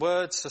these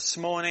words this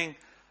morning,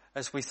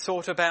 as we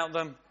thought about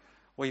them,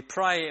 we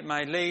pray it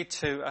may lead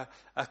to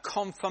a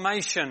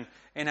confirmation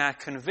in our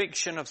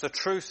conviction of the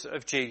truth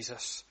of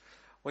Jesus.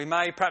 We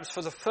may, perhaps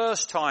for the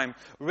first time,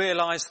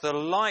 realise the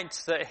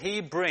light that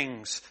he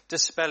brings,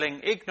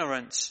 dispelling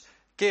ignorance,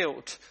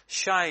 guilt,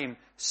 shame,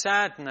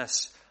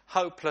 sadness,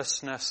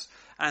 hopelessness,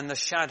 and the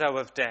shadow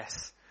of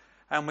death.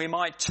 And we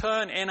might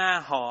turn in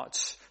our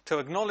hearts to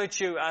acknowledge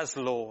you as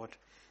Lord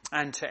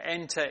and to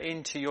enter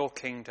into your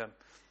kingdom.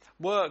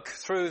 Work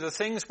through the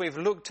things we've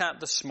looked at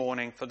this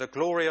morning for the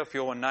glory of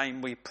your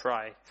name, we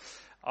pray.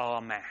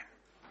 Amen.